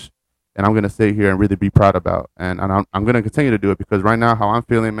accomplish, and I'm going to sit here and really be proud about. And I'm going to continue to do it, because right now, how I'm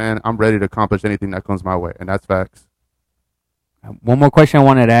feeling, man, I'm ready to accomplish anything that comes my way. And that's facts. One more question I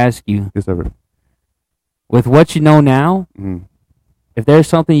wanted to ask you. Yes, sir. With what you know now, if there's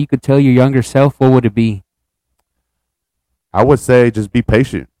something you could tell your younger self, what would it be? I would say just be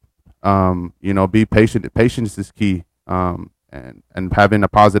patient. You know, be patient. Patience is key. And having a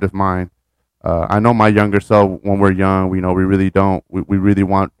positive mind. I know my younger self, when we're young, you know, we really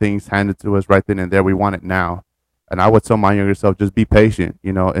want things handed to us right then and there. We want it now. And I would tell my younger self, just be patient,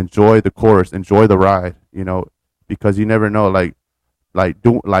 you know, enjoy the course, enjoy the ride, you know, because you never know,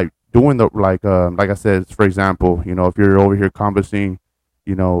 doing the like I said, for example, you know, if you're over here accomplishing,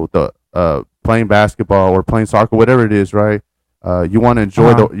 you know, the playing basketball or playing soccer, whatever it is, right? You want to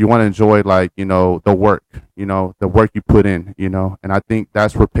enjoy you want to enjoy, like, you know, the work, you know, the work you put in, you know, and I think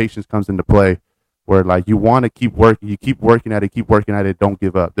that's where patience comes into play, where like you want to keep working, you keep working at it, don't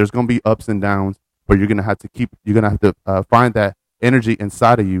give up. There's gonna be ups and downs, but you're gonna have to find that energy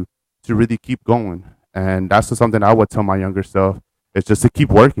inside of you to really keep going, and that's just something I would tell my younger self. It's just to keep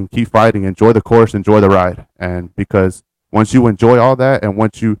working, keep fighting, enjoy the course, enjoy the ride, and because once you enjoy all that, and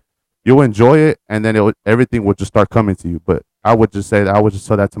once you'll enjoy it, and then everything will just start coming to you. But I would just say that I would just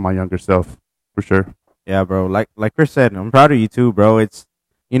tell that to my younger self for sure. Yeah, bro. Like Chris said, I'm proud of you too, bro. It's,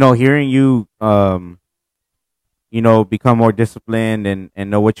 you know, hearing you, you know, become more disciplined and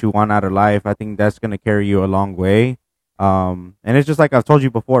know what you want out of life. I think that's gonna carry you a long way. And it's just like I've told you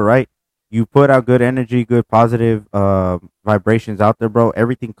before, right? You put out good energy, good positive vibrations out there, bro.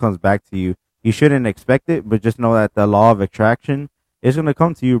 Everything comes back to you. You shouldn't expect it, but just know that the law of attraction is gonna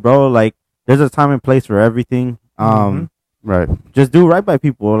come to you, bro. Like, there's a time and place for everything. Right. Just do right by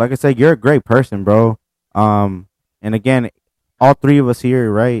people. Like I said, you're a great person, bro. And again, all three of us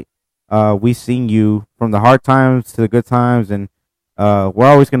here, right? We seen you from the hard times to the good times, and we're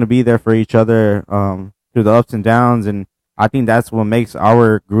always gonna be there for each other through the ups and downs. And I think that's what makes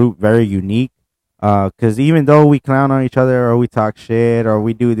our group very unique. Because even though we clown on each other or we talk shit or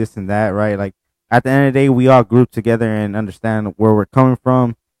we do this and that, right? Like, at the end of the day, we all group together and understand where we're coming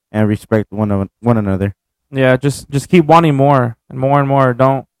from and respect one another. Yeah, just keep wanting more and more and more.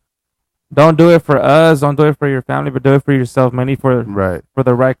 Don't do it for us. Don't do it for your family, but do it for yourself, mainly for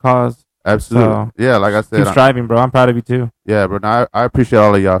the right cause. Absolutely. So, yeah, like I said, keep striving, bro. I'm proud of you too. Yeah, bro. No, I appreciate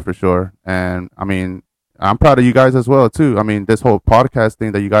all of y'all for sure, and I mean, I'm proud of you guys as well too. I mean, this whole podcast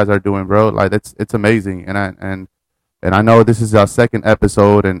thing that you guys are doing, bro, like it's amazing, and I know this is our second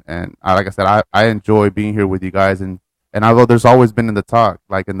episode, and like I said, I enjoy being here with you guys, and although there's always been in the talk,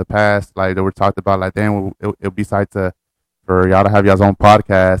 like in the past, like they were talked about, like, damn, it'll be sight for y'all to have y'all's own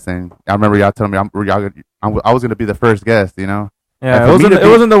podcast, and I remember y'all telling me I was gonna be the first guest, you know. Yeah, it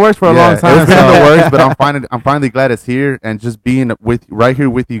wasn't the worst for a long time. It was kind of the worst, but I'm finally glad it's here, and just being right here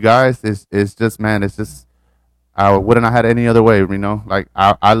with you guys is just, man, it's just, I wouldn't have had any other way, you know. Like,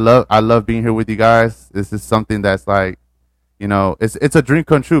 I love being here with you guys. This is something that's like, you know, it's a dream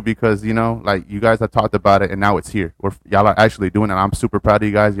come true, because, you know, like, you guys have talked about it, and now it's here. Y'all are actually doing it. I'm super proud of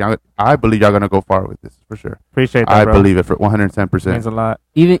you guys. I believe y'all gonna go far with this for sure. Appreciate that, bro. I believe it for 110%. Means a lot.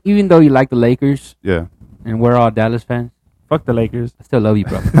 Even though you like the Lakers, Yeah. and we're all Dallas fans, Fuck the Lakers. I still love you,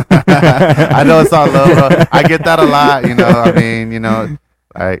 bro. I know it's all love, bro. I get that a lot, you know. I mean, you know,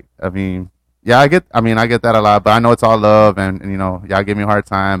 like, yeah, I get that a lot, but I know it's all love, and you know, y'all give me a hard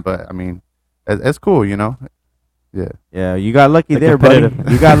time, but I mean, it's cool, you know. Yeah, you got lucky there, buddy.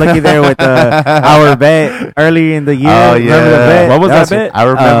 You got lucky there with our bet early in the year. Oh, Remember yeah. the bet? What was that bet? I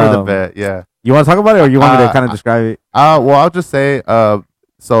remember the bet. Yeah. You want to talk about it, or you want me to kind of describe it? Well, I'll just say,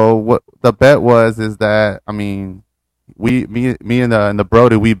 so what the bet was is that, I mean, me and the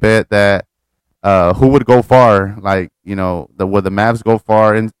Brodie, we bet that who would go far, like, you know, would the Mavs go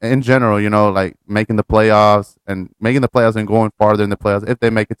far in general, you know, like making the playoffs and going farther in the playoffs. If they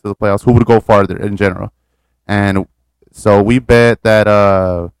make it to the playoffs, who would go farther in general? And so we bet that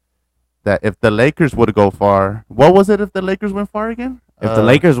that if the Lakers would go far, what was it if the Lakers went far again? If the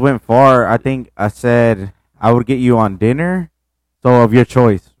Lakers went far, I think I said I would get you on dinner. So of your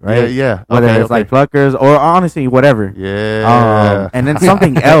choice, right? Yeah. Whether it's like Pluckers or honestly whatever. Yeah. And then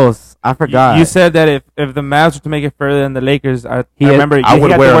something else. I forgot. You said that if the Mavs were to make it further than the Lakers, I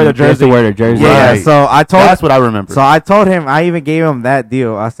would wear the jersey. Wear the jersey. Yeah. Right. So That's what I remember. So I told him, I even gave him that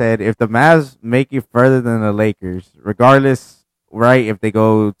deal. I said, if the Mavs make it further than the Lakers, regardless, right, if they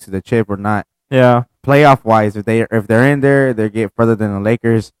go to the chip or not, Yeah. playoff wise, if they're in there, they get further than the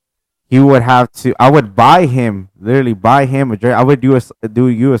Lakers. He would have to. I would literally buy him a jersey. I would do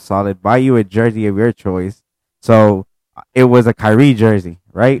you a solid, buy you a jersey of your choice. So it was a Kyrie jersey,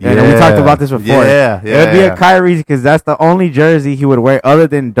 right? And we talked about this before. Yeah. It would be a Kyrie because that's the only jersey he would wear other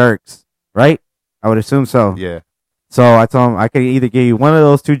than Dirk's, right? I would assume so. Yeah. So I told him I could either give you one of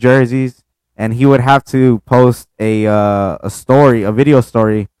those two jerseys, and he would have to post a video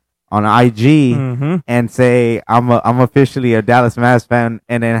story on IG and say I'm officially a Dallas Mavs fan,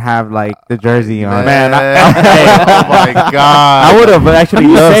 and then have like the jersey on. Man, oh my god, I would have actually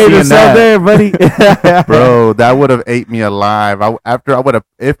loved seeing that there, buddy. Bro, that would have ate me alive.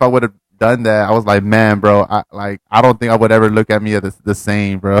 If I would have done that, I was like, man, bro, I don't think I would ever look at me as the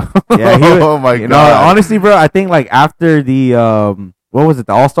same, bro. Yeah, oh my god. No, honestly, bro, I think like after the what was it,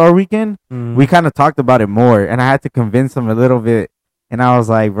 the All-Star weekend, we kind of talked about it more, and I had to convince him a little bit And I was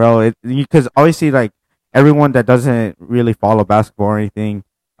like, bro, because obviously, like, everyone that doesn't really follow basketball or anything,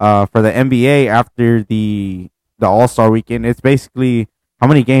 for the NBA after the All-Star weekend, it's basically how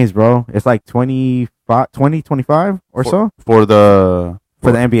many games, bro? It's like 25 or so for the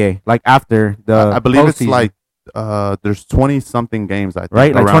NBA. Like after the I believe it's postseason. like there's 20 something games, I think,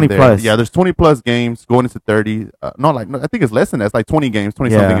 Right? Like around 20 there. plus. Yeah, there's 20 plus games going into 30. No, I think it's less than that. It's like 20 games,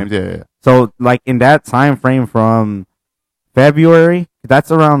 20 something games. Yeah. So like in that time frame from February,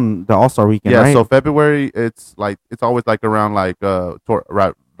 that's around the All-Star weekend, Yeah, right? so February, it's always like around like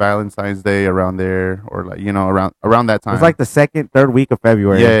Valentine's Day, around there, or like, you know, around that time. It's like the second, third week of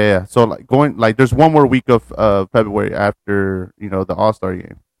February. Yeah. So like there's one more week of February after, you know, the All-Star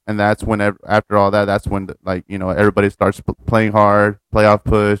game, and that's when after all that, that's when like, you know, everybody starts playing hard, playoff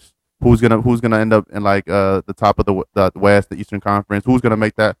push. Who's gonna end up in like the top of the West, the Eastern Conference? Who's gonna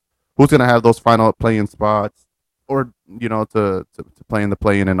make that? Who's gonna have those final playing spots, or, you know, to play in the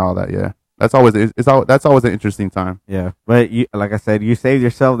play-in and all that? Yeah. That's always an interesting time. Yeah, but you, like I said, you saved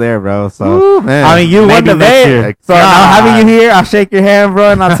yourself there, bro. So Woo, man. I mean, you won the next year. bet. So now having you here, I'll shake your hand,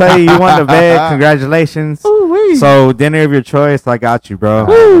 bro, and I'll tell you won the bet. Congratulations. So dinner of your choice, I got you, bro.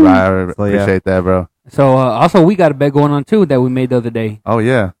 I appreciate that, bro. So also we got a bet going on too that we made the other day. Oh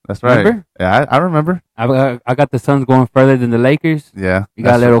yeah, that's right. Remember? Yeah, I remember. I got the Suns going further than the Lakers. Yeah, You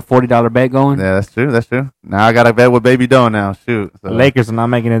got a little $40 bet going. Yeah, that's true. That's true. Now I got to bet with Baby Doe now. Shoot, The Lakers are not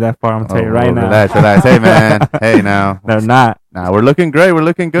making it that far. I'm gonna tell you right now. Relax. Hey man. Hey now. They're not. Nah, we're looking great. We're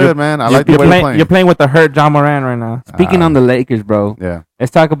looking good, man. I like the way we're playing. You're playing with the hurt John Moran right now. Speaking on the Lakers, bro. Yeah.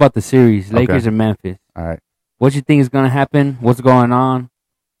 Let's talk about the series. Lakers Okay. and Memphis. All right. What you think is gonna happen? What's going on?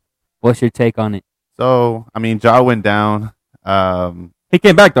 What's your take on it? So I mean, Ja went down. He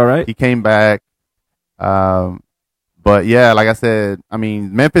came back though, right? He came back. But yeah, like I said, I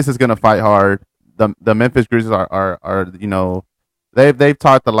mean, Memphis is gonna fight hard. The Memphis Grizzlies are you know, they've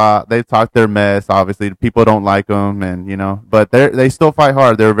talked a lot. They've talked their mess. Obviously, people don't like them, and you know, but they still fight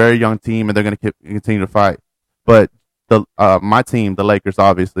hard. They're a very young team, and they're gonna continue to fight. But my team, the Lakers,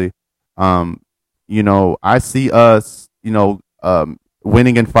 obviously, you know, I see us, you know,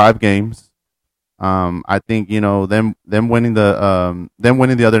 winning in 5 games. I think, you know, them winning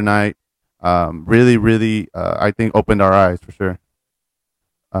the other night, really, I think opened our eyes for sure.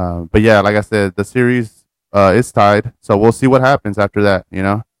 But yeah, like I said, the series is tied, so we'll see what happens after that. You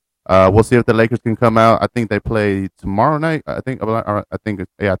know, we'll see if the Lakers can come out. I think they play tomorrow night. I think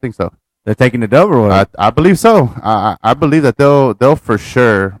so. They're taking the dub or what? I believe so. I believe that they'll for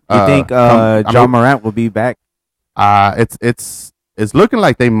sure. You think John Morant will be back? It's looking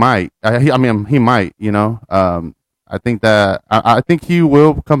like they might. I mean, he might. You know, I think that I think he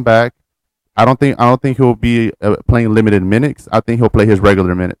will come back. I don't think he'll be playing limited minutes. I think he'll play his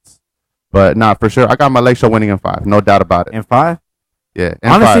regular minutes. But nah, for sure, I got my Lakers winning in 5, no doubt about it. In 5? Yeah.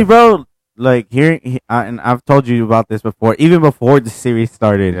 Honestly, 5. bro, like and I've told you about this before, even before the series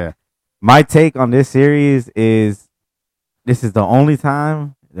started. Yeah. My take on this series is this is the only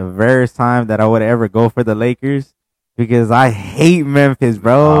time, the rarest time that I would ever go for the Lakers, because I hate Memphis,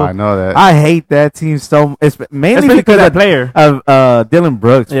 bro. I know that. I hate that team so. It's mainly because that of player of Dylan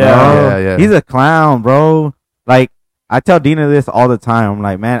Brooks, Yeah. bro. Yeah. He's a clown, bro. Like, I tell Dina this all the time. I'm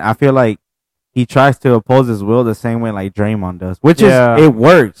like, man, I feel like he tries to oppose his will the same way like Draymond does, which is it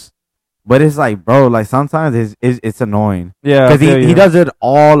works. But it's like, bro, like sometimes it's annoying. Yeah, because he does it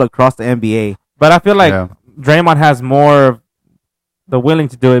all across the NBA. But I feel like Draymond has more of the willing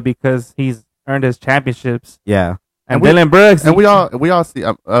to do it because he's earned his championships. Yeah. And Dylan Brooks, and we all see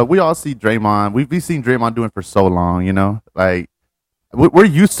Draymond. We've seen Draymond doing it for so long, you know. Like we're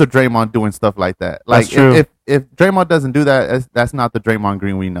used to Draymond doing stuff like that. Like That's true. If Draymond doesn't do that, that's not the Draymond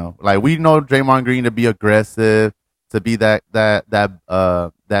Green we know. Like we know Draymond Green to be aggressive, to be that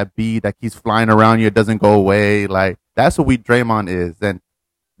bee that keeps flying around you, it doesn't go away. Like that's what Draymond is. And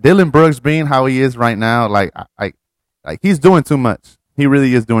Dylan Brooks being how he is right now, like he's doing too much. He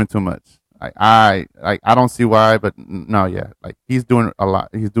really is doing too much. I don't see why, but no, yeah, like he's doing a lot.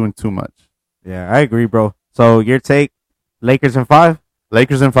 He's doing too much. Yeah, I agree, bro. So your take, Lakers in 5?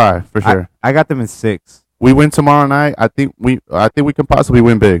 Lakers in 5 for sure. I got them in 6. We win tomorrow night. I think we can possibly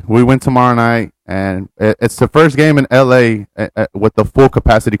win big. We win tomorrow night, and it's the first game in LA with the full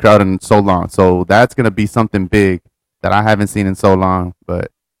capacity crowd in so long. So that's gonna be something big that I haven't seen in so long.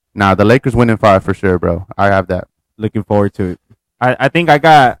 But the Lakers win in 5 for sure, bro. I have that. Looking forward to it. I think I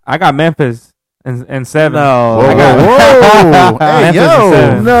got Memphis in 7. No. Whoa. Hey,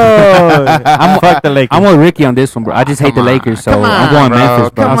 yo. No. Fuck the Lakers. I'm with Ricky on this one, bro. I just hate the Lakers, so I'm going bro. Memphis,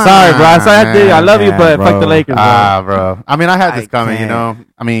 bro. Come I'm sorry, bro. I love you, Yeah, but bro. fuck the Lakers, bro. Bro. I mean, I had this coming, you know.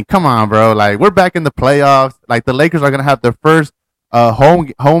 I mean, come on, bro. Like, we're back in the playoffs. Like, the Lakers are gonna have their first a home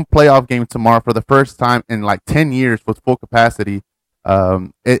playoff game tomorrow for the first time in like 10 years with full capacity.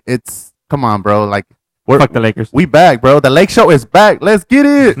 It's come on, bro. Like Fuck the Lakers. we back, bro. The Lake Show is back. Let's get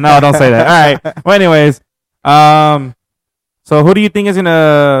it. No, don't say that. All right. Well, anyways, so who do you think is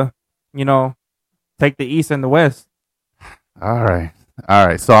gonna, take the East and the West? All right.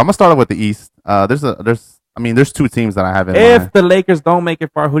 So I'm gonna start off with the East. There's two teams that I have in If mind. the Lakers don't make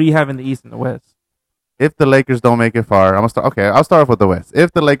it far, who do you have in the East and the West? If the Lakers don't make it far, I'll start off with the West.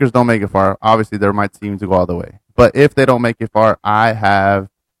 If the Lakers don't make it far, obviously they're my team to go all the way. But if they don't make it far, I have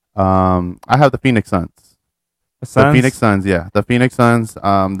the Phoenix Suns. The Suns? The Phoenix Suns, yeah. The Phoenix Suns,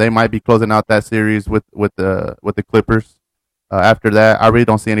 they might be closing out that series with the Clippers. After that, I really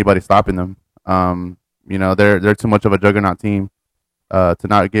don't see anybody stopping them. They're too much of a juggernaut team to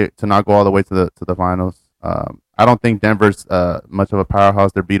not go all the way to the finals. I don't think Denver's much of a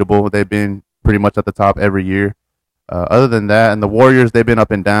powerhouse. They're beatable. They've been pretty much at the top every year. Other than that, and the Warriors, they've been up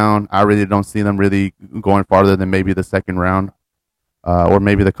and down. I really don't see them really going farther than maybe the second round, or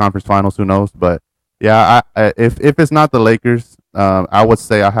maybe the conference finals. Who knows? But yeah, if it's not the Lakers, I would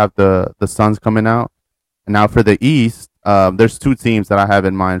say I have the Suns coming out. Now for the East, there's two teams that I have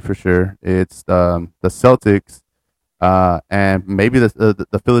in mind for sure. It's the Celtics and maybe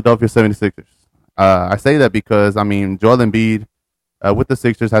the Philadelphia 76ers. I say that because Joel Embiid with the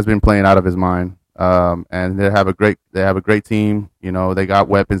Sixers has been playing out of his mind, and they have a great team. They got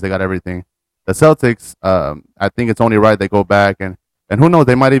weapons, they got everything. The Celtics, I think it's only right they go back and who knows,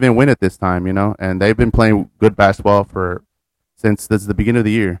 they might even win it this time. And they've been playing good basketball since this is the beginning of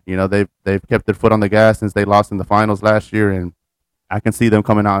the year. They've kept their foot on the gas since they lost in the finals last year, and I can see them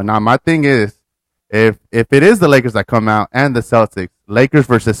coming out. Now my thing is, if it is the Lakers that come out and the Celtics, Lakers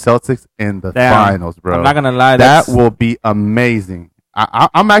versus Celtics in the finals, bro. I'm not gonna lie, that will be amazing.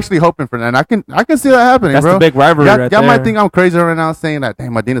 I'm actually hoping for that. And I can see that happening, that's bro. the big rivalry right y'all there. might think I'm crazy right now saying that.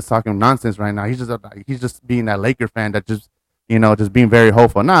 Damn, Medina's talking nonsense right now. He's just being that Laker fan that just being very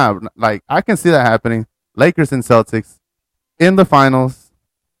hopeful. Nah, like I can see that happening. Lakers and Celtics in the finals.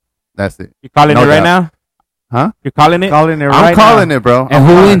 That's it. You calling No it right doubt. now? Huh? You're calling it? I'm calling it, bro. And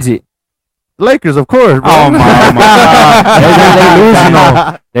who wins it? Lakers, of course, bro. Oh my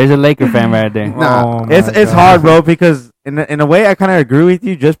God. There's a Laker fan right there. Nah, It's hard, bro, because in a way I kind of agree with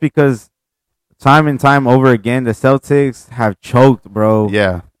you, just because time and time over again the Celtics have choked, bro.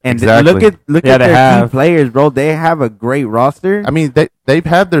 Yeah, and exactly. look Yeah, at they their have. key players, bro. They have a great roster. They've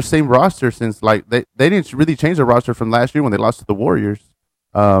had their same roster since they didn't really change the roster from last year when they lost to the Warriors.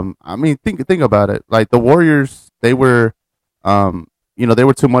 Think about it. Like the Warriors, they were they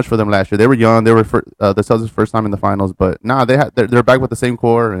were too much for them last year. They were young. They were the Celtics' first time in the finals, but they're back with the same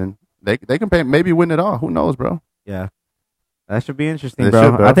core, and they can maybe win it all. Who knows, bro? Yeah, that should be interesting, It bro.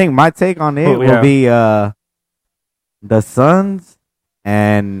 should, bro. I think my take on it will be the Suns,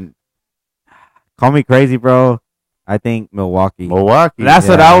 and call me crazy, bro. I think Milwaukee. That's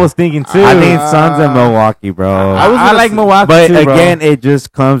what I was thinking too. I think Suns and Milwaukee, bro. I like Milwaukee But too, bro. again, it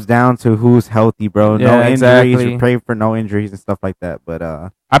just comes down to who's healthy, bro. No Yeah, injuries. exactly. We pray for no injuries and stuff like that. But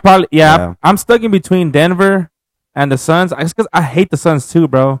I'm stuck in between Denver and the Suns. Just because I hate the Suns too,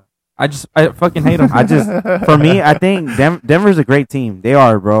 bro. I fucking hate them. for me, I think Denver's a great team. They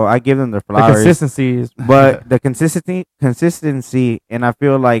are, bro. I give them their the flowers. consistency is, But the consistency, and I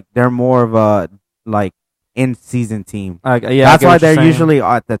feel like they're more of a in-season team. That's why they're usually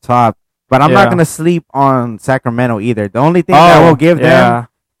at the top. But I'm not gonna sleep on Sacramento either. The only thing that I will give them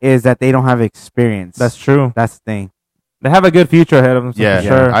is that they don't have experience. That's true. That's the thing. They have a good future ahead of them. So Yeah, for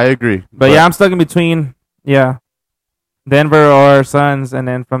sure. I agree. But yeah, I'm stuck in between. Yeah, Denver or Suns, and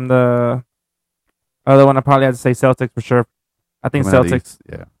then from the other one, I probably have to say Celtics for sure. I think One of Celtics. these,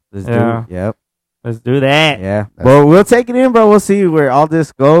 yeah. Let's Yeah. do it. Yep. Let's do that. Yeah. Well, we'll take it in, bro. We'll see where all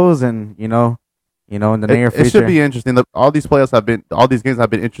this goes, and in the near future. It should be interesting. All these games have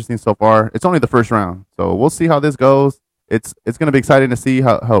been interesting so far. It's only the first round, so we'll see how this goes. It's gonna be exciting to see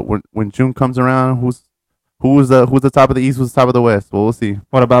how when June comes around, who's the top of the East, who's the top of the West. Well, we'll see.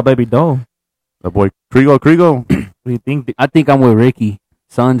 What about Baby Doe? The boy Krigo. What do you think? I think I'm with Ricky.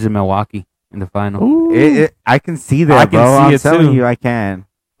 Suns and Milwaukee in the final. I can see that, I can bro. see I'm it telling too. you, I can.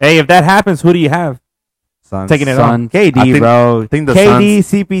 Hey, if that happens, who do you have? Suns. Taking it Suns. KD, I think- bro. I think the KD,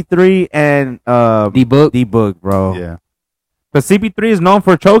 CP3, and D-Book. D-Book, bro. Yeah. But CP3 is known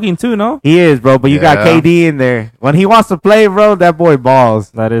for choking too, no? He is, bro. But you got Yeah. KD in there. When he wants to play, bro, that boy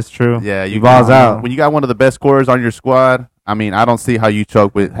balls. That is true. Yeah, He balls out. When you got one of the best scorers on your squad, I don't see how you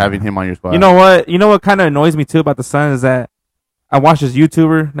choke with having him on your squad. You know what? You know what kind of annoys me too about the Suns is that I watch this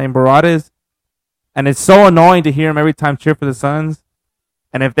YouTuber named Brodie, and it's so annoying to hear him every time cheer for the Suns.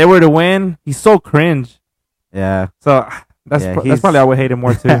 And if they were to win, he's so cringe. Yeah. So That's Yeah, that's he's- probably I would hate him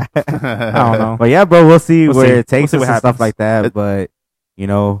more too. I don't know. But yeah, bro, we'll see We'll where see. it takes We'll see us what and stuff happens. like that. But you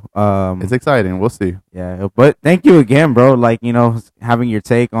know, It's exciting. We'll see. yeah. But thank you again, bro. Like, you know, having your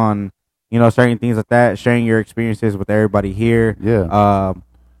take on, you know, certain things like that, sharing your experiences with everybody here. Yeah.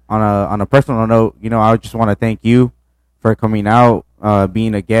 On a personal note, you know, I just want to thank you for coming out,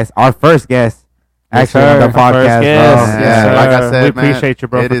 being a guest, our first guest, actually on the First podcast, guest. bro. Yeah, sir. like I said, we man, appreciate you,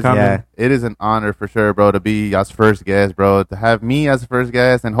 bro, it for is- coming. yeah. It is an honor for sure, bro, to be y'all's first guest, bro. To have me as the first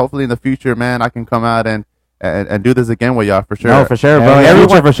guest, and hopefully in the future, man, I can come out and do this again with y'all for sure. No, for sure, Yeah, bro. in the Everyone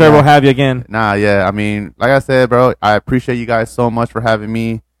future for sure yeah. we'll have you again. Nah, yeah. I mean, like I said, bro, I appreciate you guys so much for having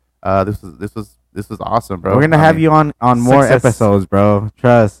me. This was awesome, bro. We're gonna I have mean, you on more Success. episodes, bro.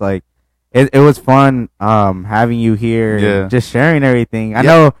 Trust, like it was fun having you here, Yeah. and just sharing everything. I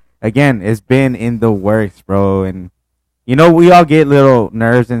Yeah. know, again, it's been in the works, bro, and you know we all get little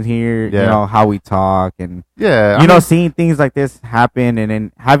nerves in here. You Yeah. know how we talk, and Yeah, you know seeing things like this happen, and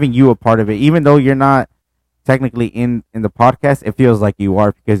then having you a part of it, even though you're not technically in the podcast, it feels like you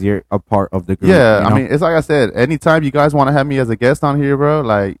are because you're a part of the group. yeah. you I know? mean, it's like I said. Anytime you guys want to have me as a guest on here, bro,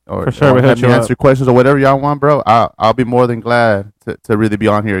 like or, For sure, or we'll have hit me you answer questions or whatever y'all want, bro, I'll be more than glad to really be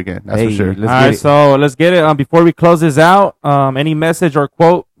on here again. That's Hey, for sure. let's All get right, it. so let's get it. Before we close this out, any message or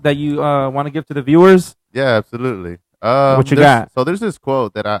quote that you want to give to the viewers? Yeah, absolutely. What you there's- got? So there's this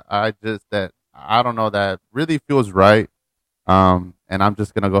quote that I don't know that really feels right. And I'm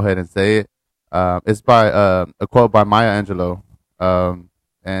just gonna go ahead and say it. It's by a quote by Maya Angelou.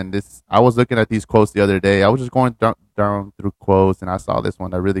 And this I was looking at these quotes the other day. I was just going down through quotes, and I saw this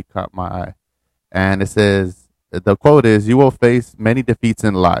one that really caught my eye. And it says, the quote is, "You will face many defeats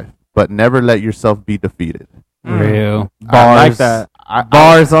in life, but never let yourself be defeated." Real. I like that.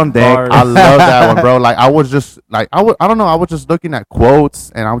 Bars on deck. Bars. I love that one, bro. Like I was just like I don't know. I was just looking at quotes,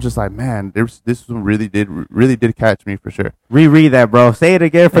 and I was just like, man, this one really did catch me for sure. Reread that, bro. Say it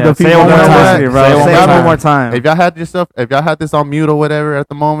again for Yeah, the say it people one that more are time. listening, bro. Say it one Say more it one time. more time. If y'all had this on mute or whatever at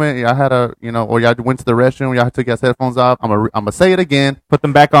the moment, y'all had or y'all went to the restroom, y'all took your headphones off. I'm gonna say it again, Put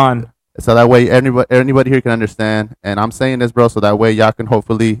them back on. so that way anybody here can understand. And I'm saying this, bro, so that way y'all can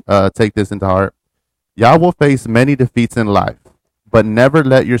hopefully take this into heart. Y'all will face many defeats in life, but never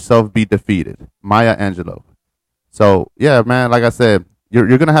let yourself be defeated. Maya Angelou. So yeah, man, like I said,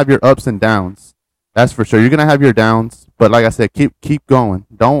 you're gonna have your ups and downs. That's for sure. You're gonna have your downs, but like I said, keep going.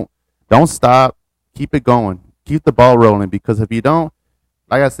 Don't stop. Keep it going. Keep the ball rolling, because if you don't,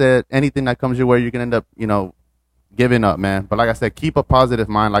 like I said, anything that comes your way, you're gonna end up, giving up, man. But like I said, keep a positive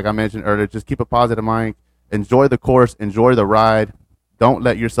mind. Like I mentioned earlier, just keep a positive mind. Enjoy the course. Enjoy the ride. Don't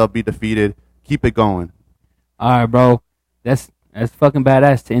let yourself be defeated. Keep it going. All right, bro. That's fucking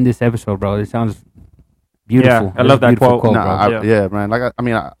badass to end this episode, bro. It sounds beautiful. Yeah, I love That's a that beautiful quote. Nah, bro. yeah, man. Like I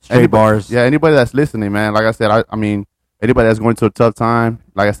mean, Straight anybody- bars. Yeah, anybody that's listening, man. Like I said, I mean, anybody that's going through a tough time,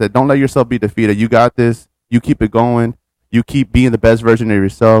 like I said, don't let yourself be defeated. You got this. You keep it going. You keep being the best version of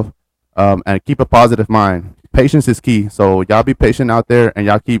yourself, and keep a positive mind. Patience is key. So y'all be patient out there, and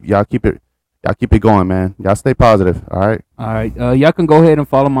y'all keep it going, man. Y'all stay positive. All right. All right. Y'all can go ahead and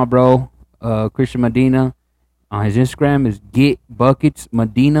follow my bro, Christian Medina. On his Instagram is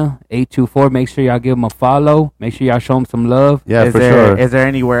Getbucketsmedina 824. Make sure y'all give him a follow. Make sure y'all show him some love. Yeah, is for there, sure. Is there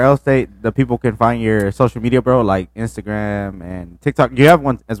anywhere else the people can find your social media, bro? Like Instagram and TikTok. You have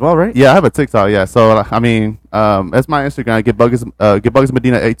one as well, right? Yeah, I have a TikTok. Yeah, so I mean, that's my Instagram.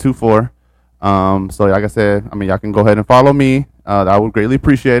 Getbucketsmedina 824. So like I said, I mean, y'all can go ahead and follow me. I would greatly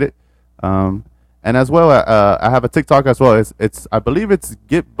appreciate it. And as well, I have a TikTok as well. I believe it's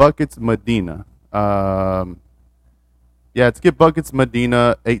Getbucketsmedina. Yeah, it's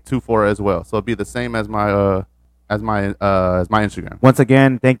Getbucketsmedina 824 as well. So it'll be the same as my Instagram. Once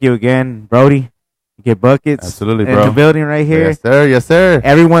again, thank you again, Brodie. Get buckets. Absolutely, in bro. the building right here. Yes, sir. Yes, sir.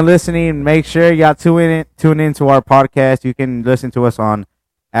 Everyone listening, make sure y'all tune in to our podcast. You can listen to us on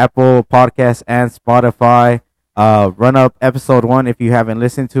Apple Podcasts and Spotify. Run up episode 1 if you haven't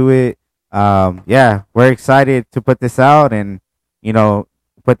listened to it. Yeah, we're excited to put this out and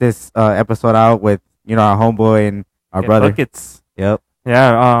put this episode out with our homeboy and our brother. Buckets. Yep.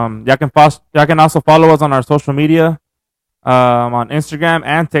 Yeah. Y'all can also follow us on our social media. On Instagram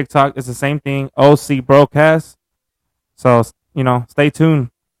and TikTok, it's the same thing. OC Broadcast. So stay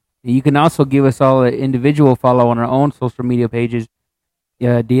tuned. You can also give us all an individual follow on our own social media pages.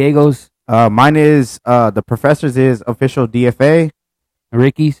 Diego's, Mine is the professor's is official DFA.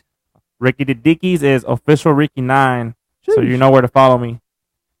 Ricky's, Ricky the Dickies is official Ricky 9. So you know where to follow me.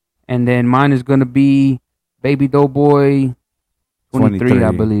 and then mine is going to be Baby Doughboy 23,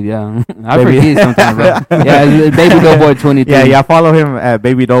 I believe. Yeah, I Baby- forget sometimes. Bro. Yeah, it's Baby Doughboy 23. Yeah, follow him at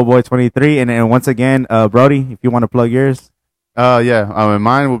Baby Doughboy 23. And once again, Brody, if you want to plug yours. And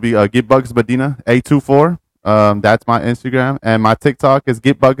mine will be Getbucketsmedina 824. That's my Instagram, and my TikTok is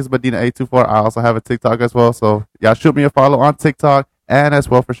Getbucketsmedina 824. I also have a TikTok as well, so y'all shoot me a follow on TikTok and as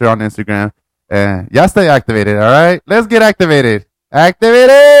well for sure on Instagram. And y'all stay activated, all right? Let's get activated.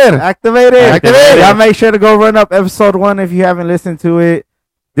 Activated. Y'all make sure to go run up episode 1 if you haven't listened to it.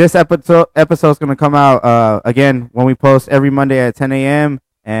 This episode's gonna come out again when we post every Monday at 10 a.m.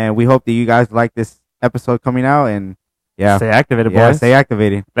 And we hope that you guys like this episode coming out. And yeah, Stay activated, yeah, boys. stay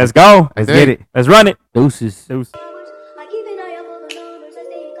activated. Let's go. Let's get it. Let's run it. Deuces. I keep an eye out for the numbers, I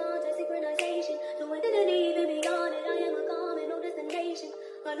stay in contact, synchronization. So when did it even beyond it? I am a common, no destination.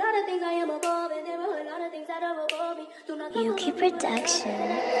 A lot of things I am above, and there are a lot of things that are above me. Do not Yuki Production.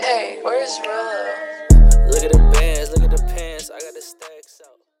 Hey, where's Rob? Look at the bands, look at the pants. I got the stack.